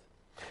birth.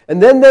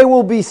 And then they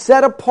will be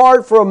set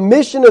apart for a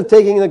mission of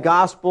taking the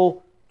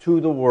gospel to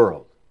the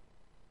world.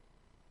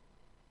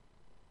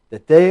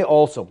 That they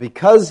also,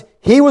 because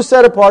he was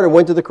set apart and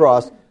went to the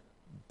cross,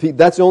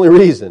 that's the only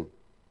reason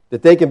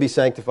that they can be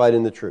sanctified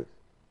in the truth.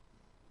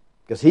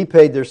 Because he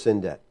paid their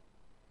sin debt.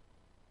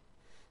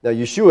 Now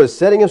Yeshua is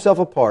setting himself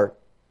apart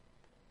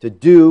to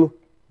do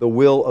the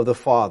will of the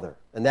Father.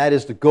 And that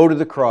is to go to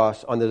the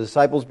cross on the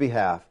disciples'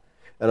 behalf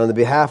and on the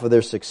behalf of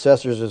their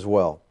successors as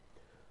well.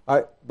 All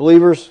right,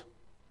 believers,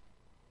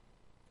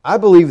 I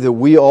believe that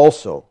we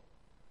also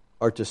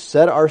are to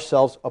set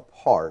ourselves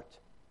apart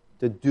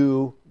to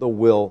do the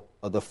will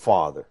of the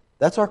Father.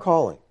 That's our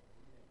calling.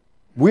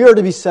 We are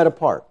to be set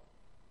apart.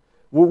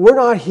 We're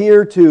not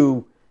here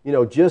to,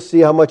 just see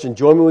how much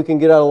enjoyment we can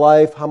get out of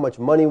life, how much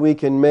money we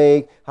can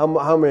make, how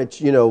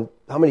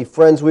many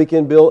friends we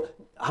can build,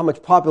 how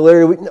much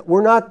popularity.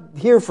 We're not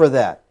here for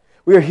that.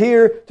 We are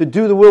here to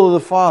do the will of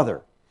the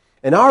Father.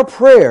 And our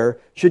prayer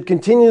should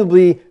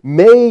continually be,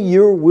 may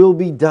your will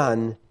be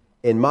done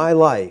in my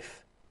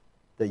life,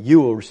 that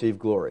you will receive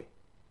glory.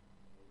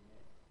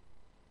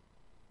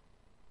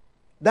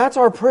 That's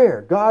our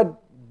prayer. God,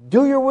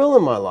 do your will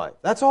in my life.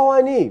 That's all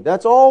I need.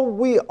 That's all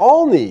we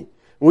all need.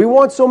 We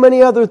want so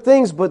many other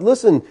things, but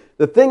listen,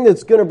 the thing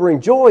that's going to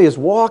bring joy is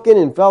walking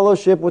in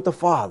fellowship with the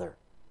Father.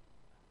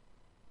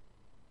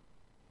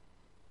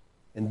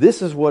 And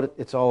this is what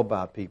it's all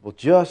about, people.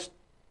 Just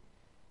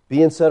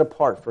being set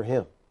apart for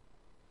Him.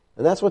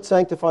 And that's what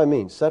sanctify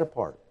means, set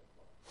apart.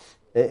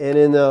 And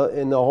in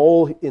the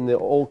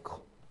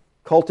old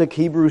cultic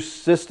Hebrew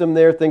system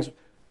there,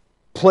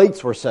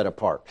 plates were set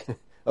apart.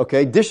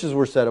 Okay, dishes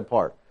were set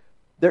apart.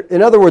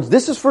 In other words,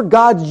 this is for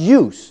God's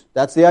use.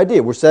 That's the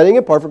idea. We're setting it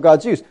apart for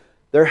God's use.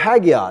 They're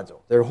hagiadzo.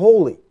 They're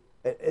holy.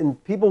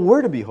 And people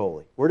were to be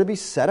holy. We're to be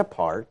set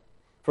apart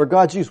for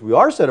God's use. We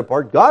are set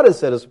apart. God has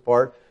set us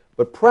apart.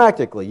 But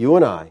practically, you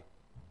and I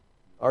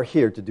are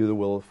here to do the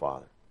will of the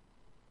Father.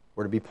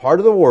 We're to be part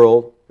of the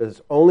world,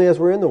 because only as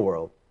we're in the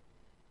world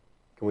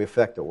can we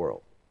affect the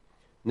world.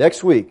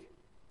 Next week,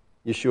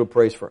 Yeshua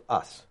prays for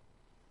us.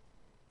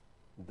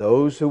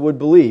 Those who would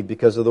believe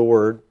because of the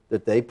word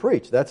that they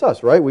preach. That's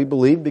us, right? We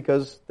believe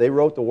because they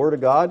wrote the Word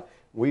of God.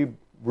 We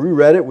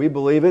reread it. We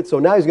believe it. So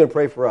now He's going to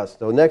pray for us.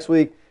 So next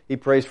week, He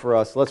prays for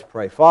us. Let's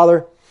pray.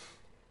 Father,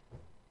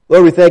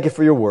 Lord, we thank You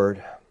for Your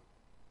Word.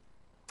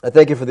 I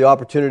thank You for the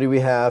opportunity we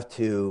have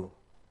to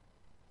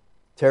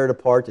tear it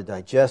apart, to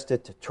digest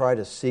it, to try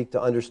to seek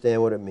to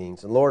understand what it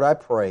means. And Lord, I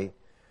pray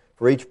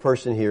for each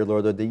person here,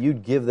 Lord, that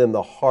You'd give them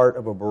the heart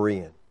of a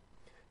Berean.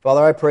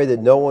 Father, I pray that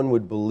no one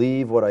would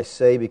believe what I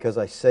say because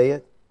I say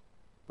it,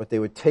 but they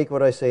would take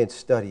what I say and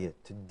study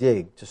it, to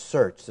dig, to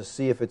search, to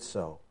see if it's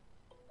so.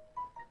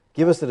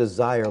 Give us the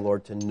desire,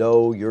 Lord, to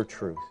know Your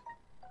truth.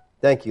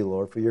 Thank You,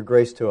 Lord, for Your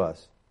grace to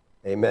us.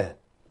 Amen.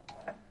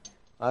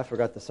 I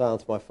forgot to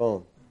silence my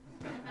phone.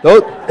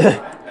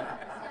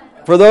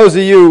 For those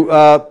of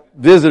you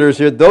visitors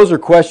here, those are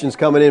questions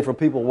coming in from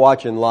people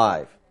watching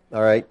live.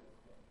 All right?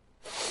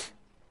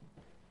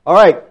 All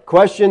right,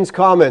 questions,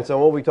 comments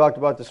on what we talked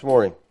about this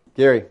morning.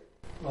 Gary.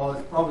 Well,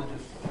 it's probably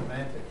just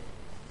semantics.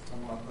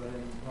 But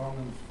in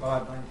Romans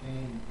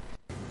 5:19,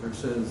 where it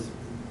says,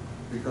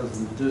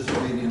 because of the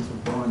disobedience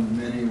of one,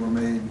 many were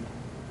made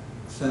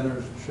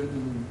sinners.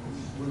 Shouldn't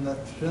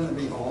it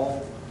be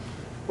all?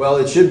 Well,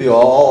 it should be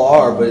all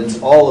are, but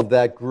it's all of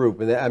that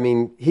group. And I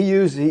mean,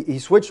 he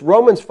switched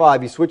Romans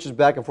 5. He switches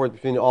back and forth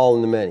between all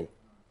and the many.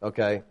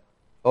 Okay,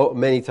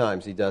 many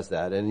times he does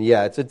that, and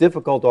yeah, it's a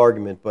difficult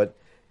argument, but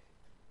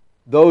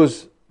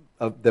those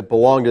that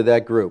belonged to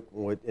that group,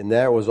 and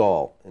that was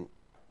all. And,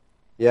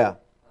 yeah.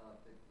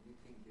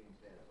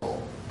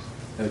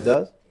 It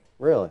does?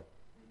 Really?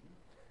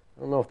 I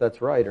don't know if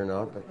that's right or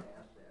not. But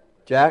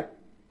Jack?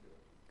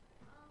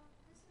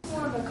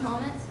 More of a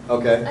comment.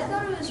 Okay. I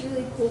thought it was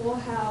really cool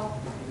how,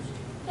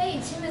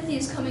 hey, Timothy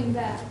is coming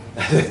back.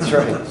 That's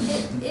right.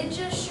 It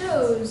just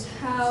shows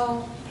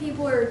how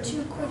people are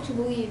too quick to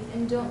believe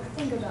and don't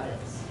think about it.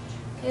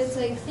 It's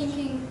like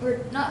thinking, or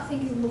not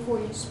thinking before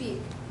you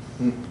speak.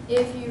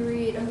 If you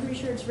read, I'm pretty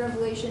sure it's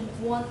Revelation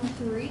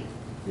 1:3.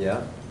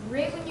 Yeah.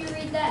 Right when you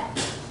read that,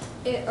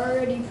 it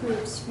already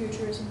proves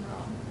futurism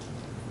wrong.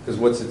 Because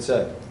what's it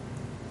say?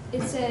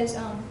 It says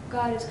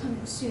God is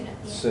coming soon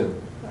at the end.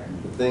 Soon. Part.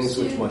 The things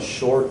which Soon. must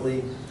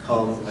shortly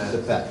come to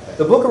pass.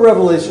 The book of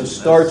Revelation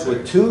starts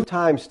with 2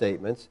 time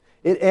statements.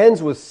 It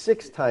ends with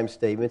 6 time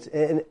statements,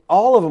 and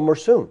all of them are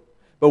soon.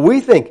 But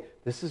we think,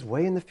 this is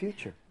way in the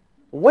future.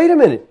 Wait a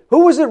minute.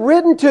 Who was it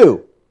written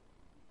to?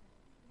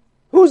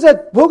 Who was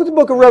the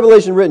book of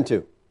Revelation written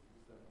to?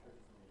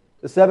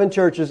 The 7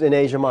 churches in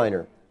Asia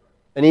Minor.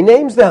 And he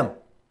names them.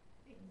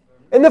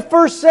 In the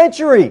 1st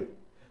century.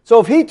 So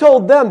if he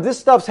told them this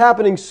stuff's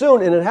happening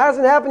soon and it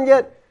hasn't happened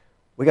yet,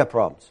 we got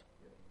problems.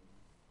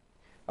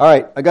 All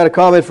right, I got a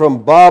comment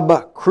from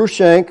Bob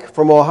Krushank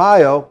from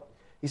Ohio.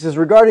 He says,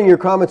 regarding your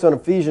comments on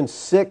Ephesians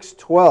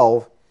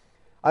 6:12,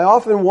 I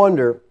often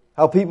wonder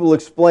how people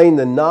explain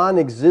the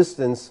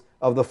non-existence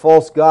of the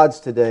false gods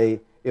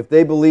today if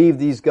they believe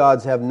these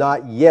gods have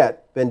not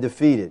yet been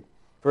defeated.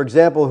 For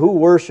example, who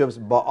worships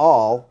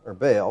Baal or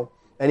Baal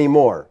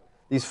anymore?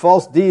 These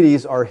false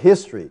deities are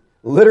history,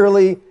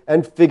 literally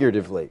and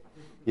figuratively.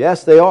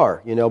 Yes, they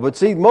are, but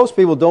see, most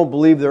people don't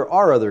believe there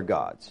are other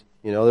gods.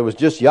 There was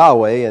just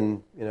Yahweh,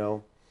 and,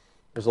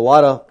 there's a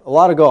lot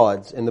of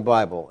gods in the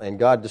Bible, and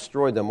God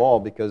destroyed them all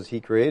because He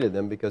created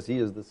them, because He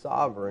is the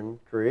sovereign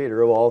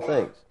creator of all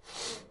things.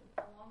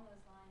 Along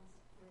those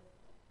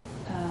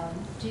lines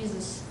with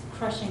Jesus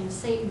crushing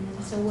Satan,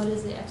 so what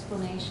is the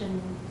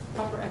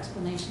proper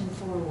explanation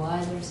for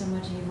why there's so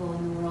much evil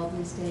in the world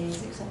these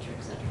days, et cetera,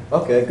 et cetera?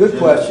 Okay, good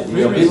question.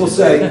 People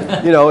say,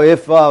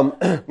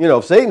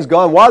 if Satan's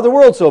gone, why is the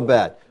world so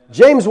bad?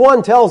 James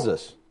 1 tells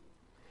us,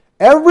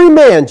 every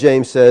man,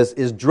 James says,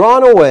 is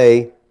drawn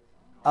away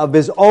of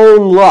his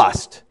own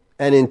lust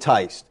and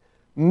enticed.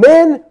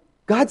 Men,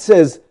 God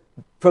says,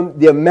 from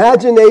the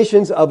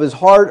imaginations of his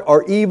heart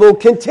are evil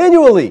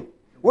continually.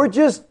 We're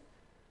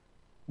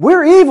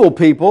evil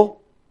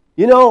people.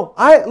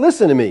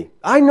 Listen to me.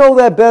 I know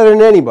that better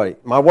than anybody.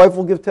 My wife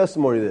will give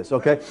testimony to this,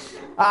 okay?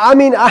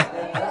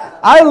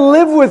 I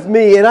live with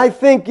me, and I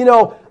think,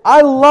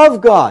 I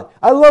love God.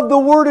 I love the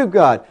Word of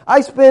God.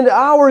 I spend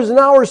hours and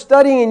hours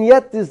studying, and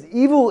yet these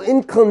evil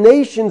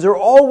inclinations are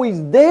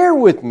always there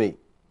with me.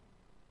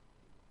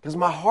 Because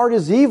my heart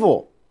is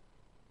evil,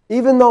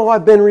 even though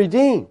I've been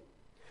redeemed.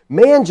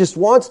 Man just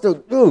wants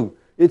to,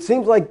 it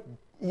seems like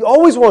he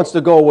always wants to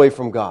go away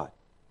from God.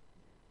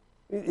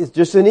 It's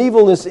just an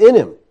evilness in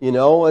him,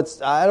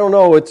 I don't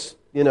know,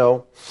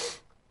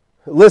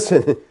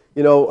 listen,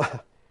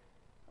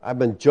 I've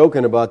been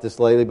joking about this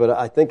lately, but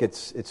I think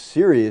it's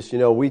serious.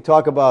 We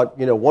talk about,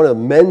 one of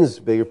men's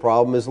bigger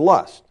problem is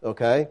lust,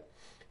 okay?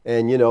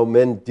 And,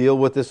 men deal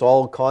with this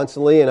all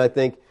constantly, and I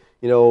think,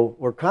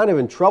 we're kind of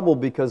in trouble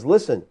because,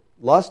 listen,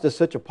 lust is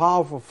such a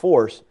powerful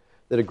force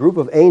that a group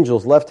of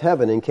angels left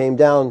heaven and came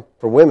down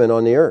for women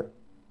on the earth.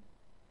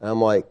 And I'm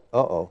like,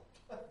 uh-oh.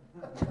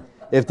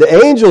 If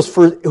the angels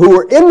who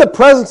were in the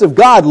presence of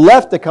God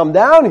left to come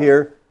down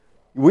here,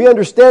 we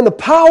understand the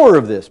power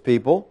of this,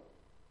 people.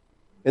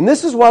 And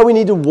this is why we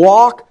need to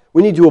walk,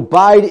 we need to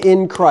abide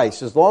in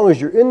Christ. As long as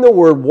you're in the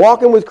Word,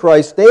 walking with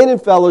Christ, staying in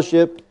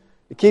fellowship,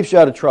 it keeps you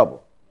out of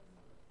trouble.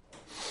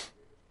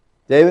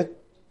 David?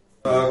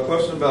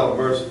 Question about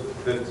verse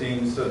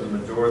 15 said the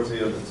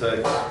majority of the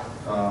text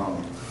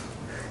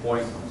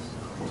point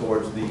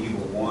towards the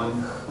evil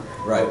one.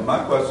 Right.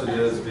 My question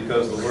is,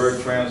 because the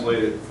word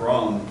translated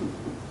from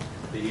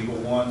the evil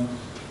one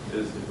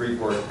is the Greek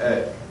word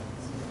ek,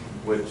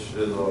 which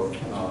is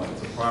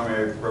it's a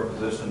primary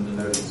preposition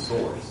denoting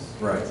source.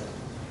 Right.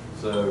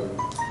 So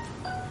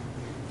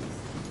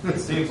it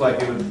seems like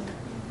to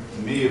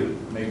me it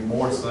would make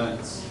more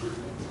sense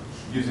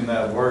using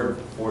that word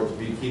for it to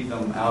be keep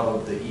them out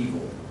of the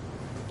evil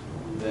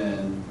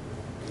than.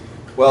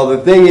 Well, the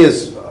thing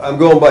is, I'm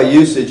going by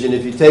usage, and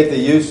if you take the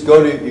use, you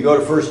go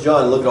to 1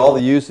 John and look at all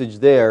the usage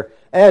there,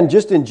 and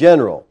just in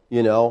general,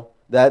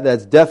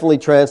 that's definitely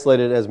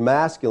translated as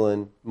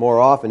masculine more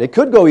often. It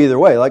could go either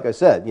way, like I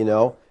said,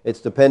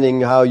 it's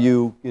depending how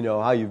you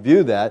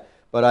view that.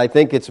 But I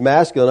think it's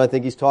masculine. I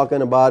think he's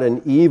talking about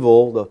an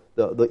evil,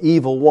 the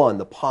evil one,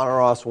 the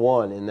Poneros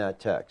one in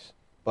that text.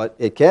 But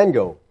it can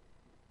go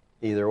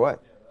either way.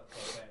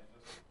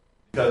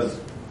 Because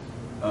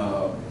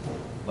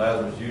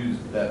Lazarus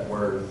used that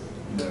word,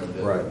 that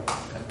right.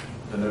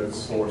 denotes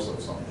the source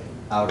of something.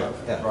 Out of,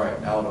 yeah. Right,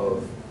 out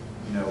of,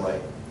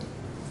 like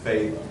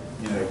faith,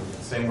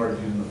 same word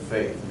using the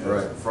faith,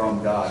 right. It's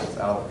from God, it's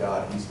out of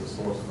God, He's the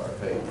source of our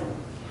faith.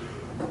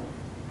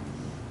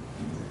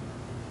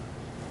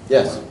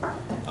 Yes.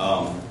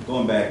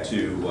 Going back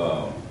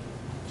to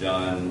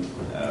John,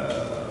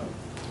 I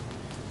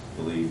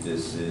believe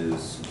this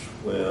is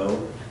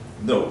 12.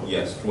 No,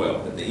 yes,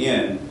 12. At the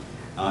end,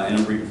 and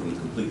I'm reading from the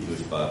Complete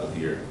Jewish Bible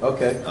here.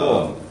 Okay,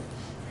 cool.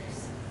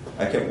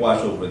 I kept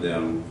watch over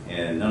them,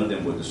 and none of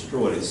them were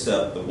destroyed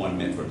except the one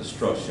meant for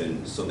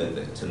destruction, so that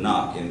the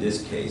Tanakh, in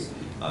this case,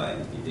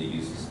 they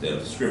use instead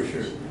of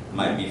Scripture,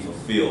 might be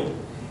fulfilled.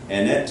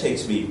 And that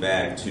takes me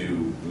back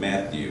to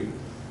Matthew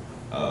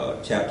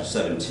chapter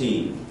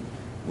 17,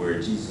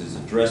 where Jesus is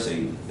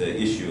addressing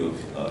the issue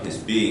of his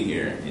being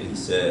here. And he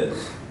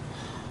says,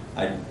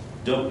 I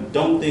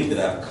don't think that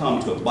I've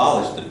come to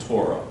abolish the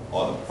Torah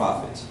or the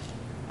prophets.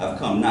 I've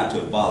come not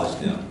to abolish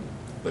them,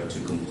 but to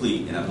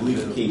complete. And I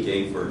believe the King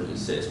James Version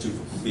says to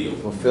fulfill.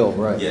 Fulfill,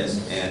 right.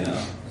 Yes, and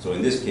so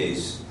in this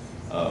case,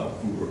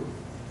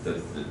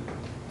 the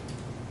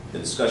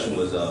discussion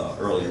was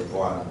earlier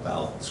on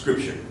about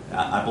Scripture.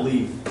 I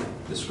believe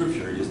the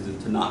Scripture is the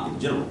Tanakh in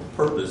general, the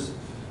purpose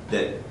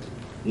that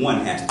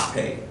one has to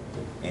pay,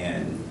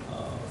 and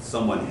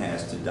someone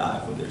has to die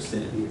for their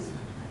sins.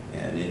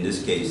 And in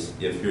this case,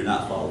 if you're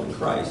not following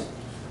Christ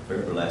for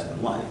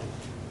everlasting life,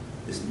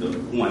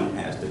 one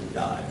has to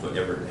die for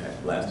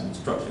everlasting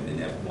destruction, and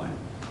that one.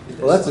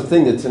 Well, that's the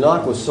thing. The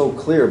Tanakh was so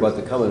clear about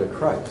the coming of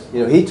Christ.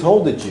 You know, he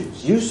told the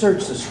Jews, you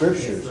search the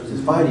Scriptures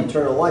to find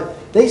eternal life.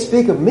 They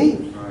speak of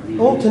me. The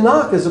whole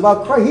Tanakh is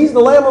about Christ. He's the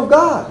Lamb of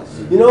God,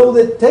 you know,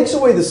 that takes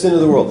away the sin of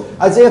the world.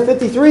 Isaiah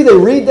 53, they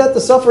read that, the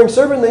suffering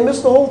servant, and they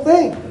miss the whole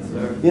thing.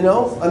 You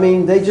know, I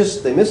mean, they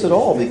miss it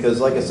all because,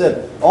 like I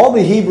said, all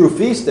the Hebrew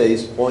feast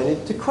days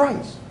pointed to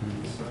Christ.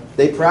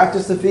 They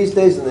practiced the feast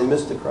days and they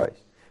missed the Christ.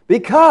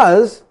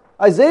 Because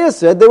Isaiah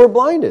said they were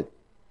blinded.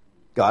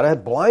 God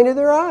had blinded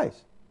their eyes,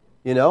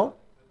 you know,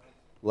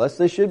 lest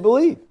they should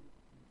believe.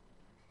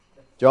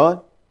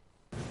 John?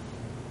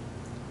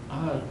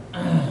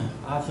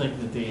 I think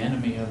that the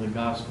enemy of the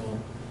gospel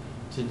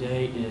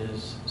today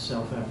is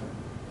self-effort,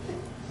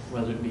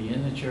 whether it be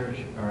in the church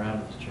or out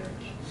of the church.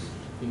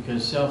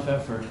 Because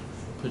self-effort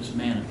puts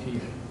man at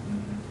fear.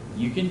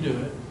 You can do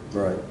it.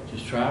 Right.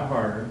 Just try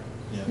harder.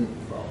 Yeah.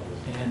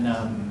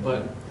 And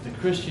but the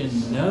Christian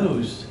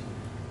knows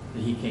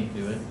that he can't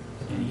do it,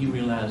 and he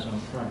relies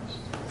on Christ.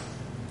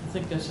 I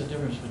think that's the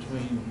difference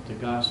between the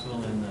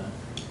gospel and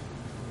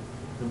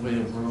the way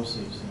the world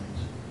sees things.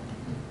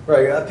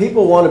 Right.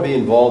 People want to be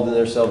involved in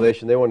their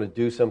salvation. They want to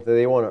do something.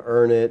 They want to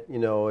earn it. You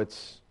know,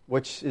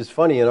 which is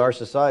funny in our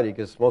society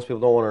because most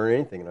people don't want to earn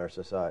anything in our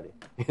society.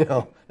 You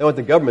know, they want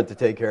the government to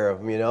take care of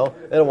them. You know,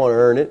 they don't want to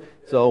earn it.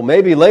 So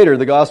maybe later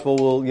the gospel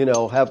will, you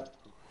know, have.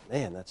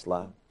 Man, that's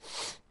loud.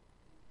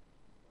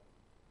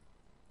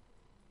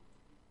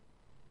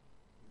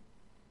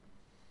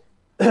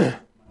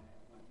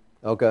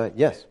 Okay.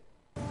 Yes.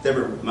 That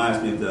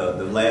reminds me of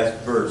the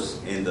last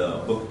verse in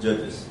the book of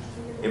Judges.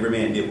 Every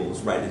man did what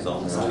was right in his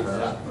own sight.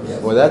 Yeah,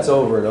 well, that's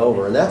over and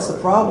over. And that's the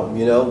problem,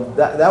 you know.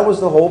 That was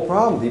the whole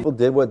problem. People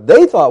did what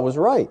they thought was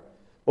right.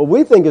 What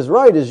we think is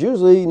right is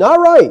usually not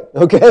right,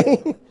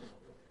 okay?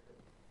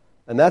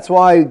 And that's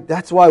why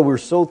we're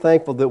so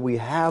thankful that we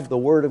have the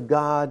Word of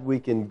God.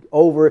 We can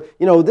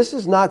this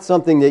is not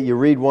something that you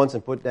read once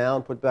and put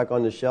back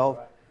on the shelf.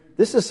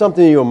 This is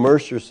something you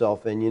immerse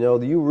yourself in, you know.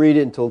 You read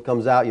it until it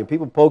comes out. You know,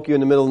 people poke you in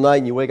the middle of the night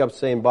and you wake up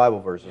saying Bible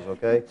verses,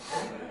 okay?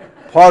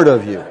 Part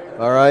of you,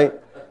 all right?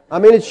 I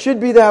mean, it should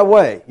be that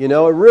way, you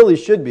know. It really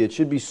should be. It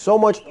should be so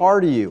much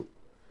part of you.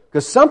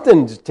 Because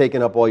something's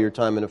taking up all your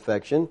time and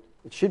affection.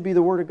 It should be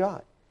the Word of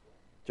God.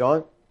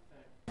 John?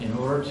 In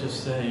order to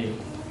say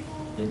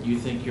that you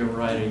think you're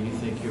right or you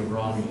think you're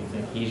wrong or you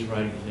think he's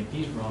right or you think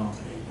he's wrong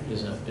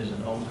is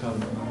an old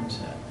covenant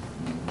mindset.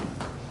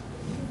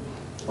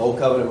 Old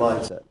covenant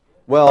mindset.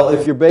 Well,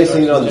 if you're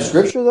basing it on the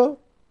Scripture, though,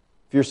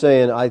 if you're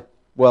saying,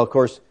 of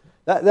course,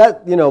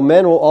 that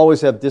men will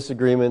always have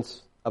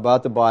disagreements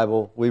about the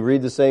Bible. We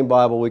read the same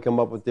Bible. We come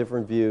up with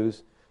different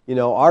views. You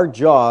know, our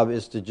job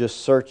is to just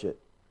search it,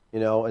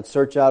 you know, and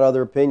search out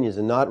other opinions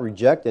and not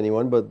reject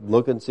anyone, but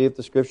look and see if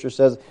the Scripture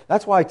says.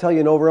 That's why I tell you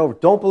over and over,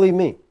 don't believe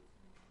me.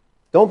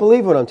 Don't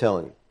believe what I'm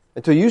telling you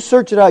until you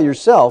search it out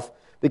yourself,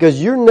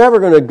 because you're never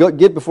going to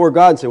get before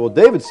God and say, well,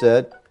 David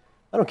said.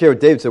 I don't care what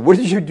David said. What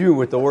did you do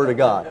with the Word of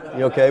God?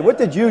 Okay? What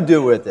did you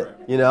do with it?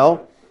 You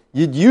know?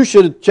 You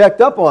should have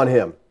checked up on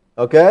him.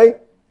 Okay?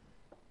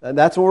 And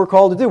that's what we're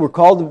called to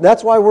do.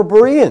 That's why we're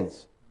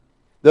Bereans.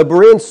 The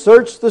Bereans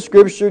searched the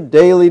Scripture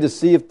daily to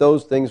see if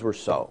those things were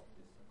so.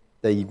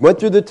 They went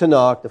through the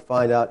Tanakh to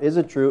find out, is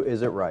it true,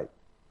 is it right?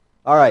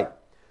 All right.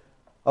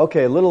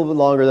 Okay, a little bit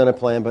longer than I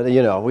planned, but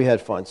you know, we had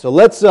fun. So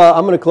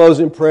I'm going to close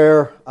in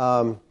prayer.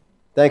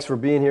 Thanks for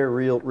being here.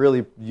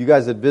 Really, you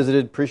guys that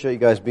visited, appreciate you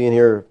guys being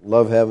here.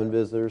 Love having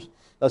visitors.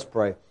 Let's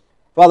pray.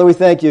 Father, we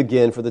thank you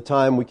again for the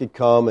time we could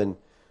come and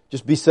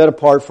just be set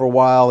apart for a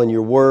while in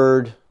your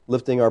Word,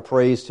 lifting our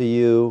praise to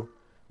you,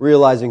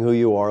 realizing who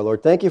you are,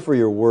 Lord. Thank you for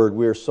your Word.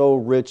 We are so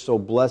rich, so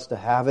blessed to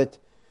have it.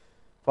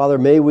 Father,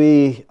 may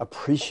we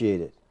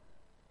appreciate it.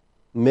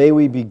 May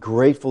we be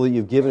grateful that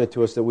you've given it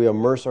to us, that we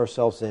immerse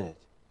ourselves in it.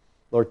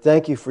 Lord,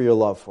 thank you for your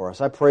love for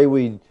us. I pray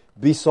we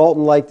be salt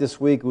and light this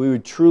week. We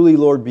would truly,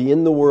 Lord, be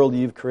in the world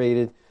you've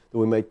created, that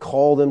we may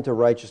call them to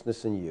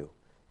righteousness in you.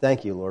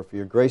 Thank you, Lord, for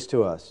your grace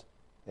to us.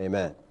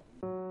 Amen.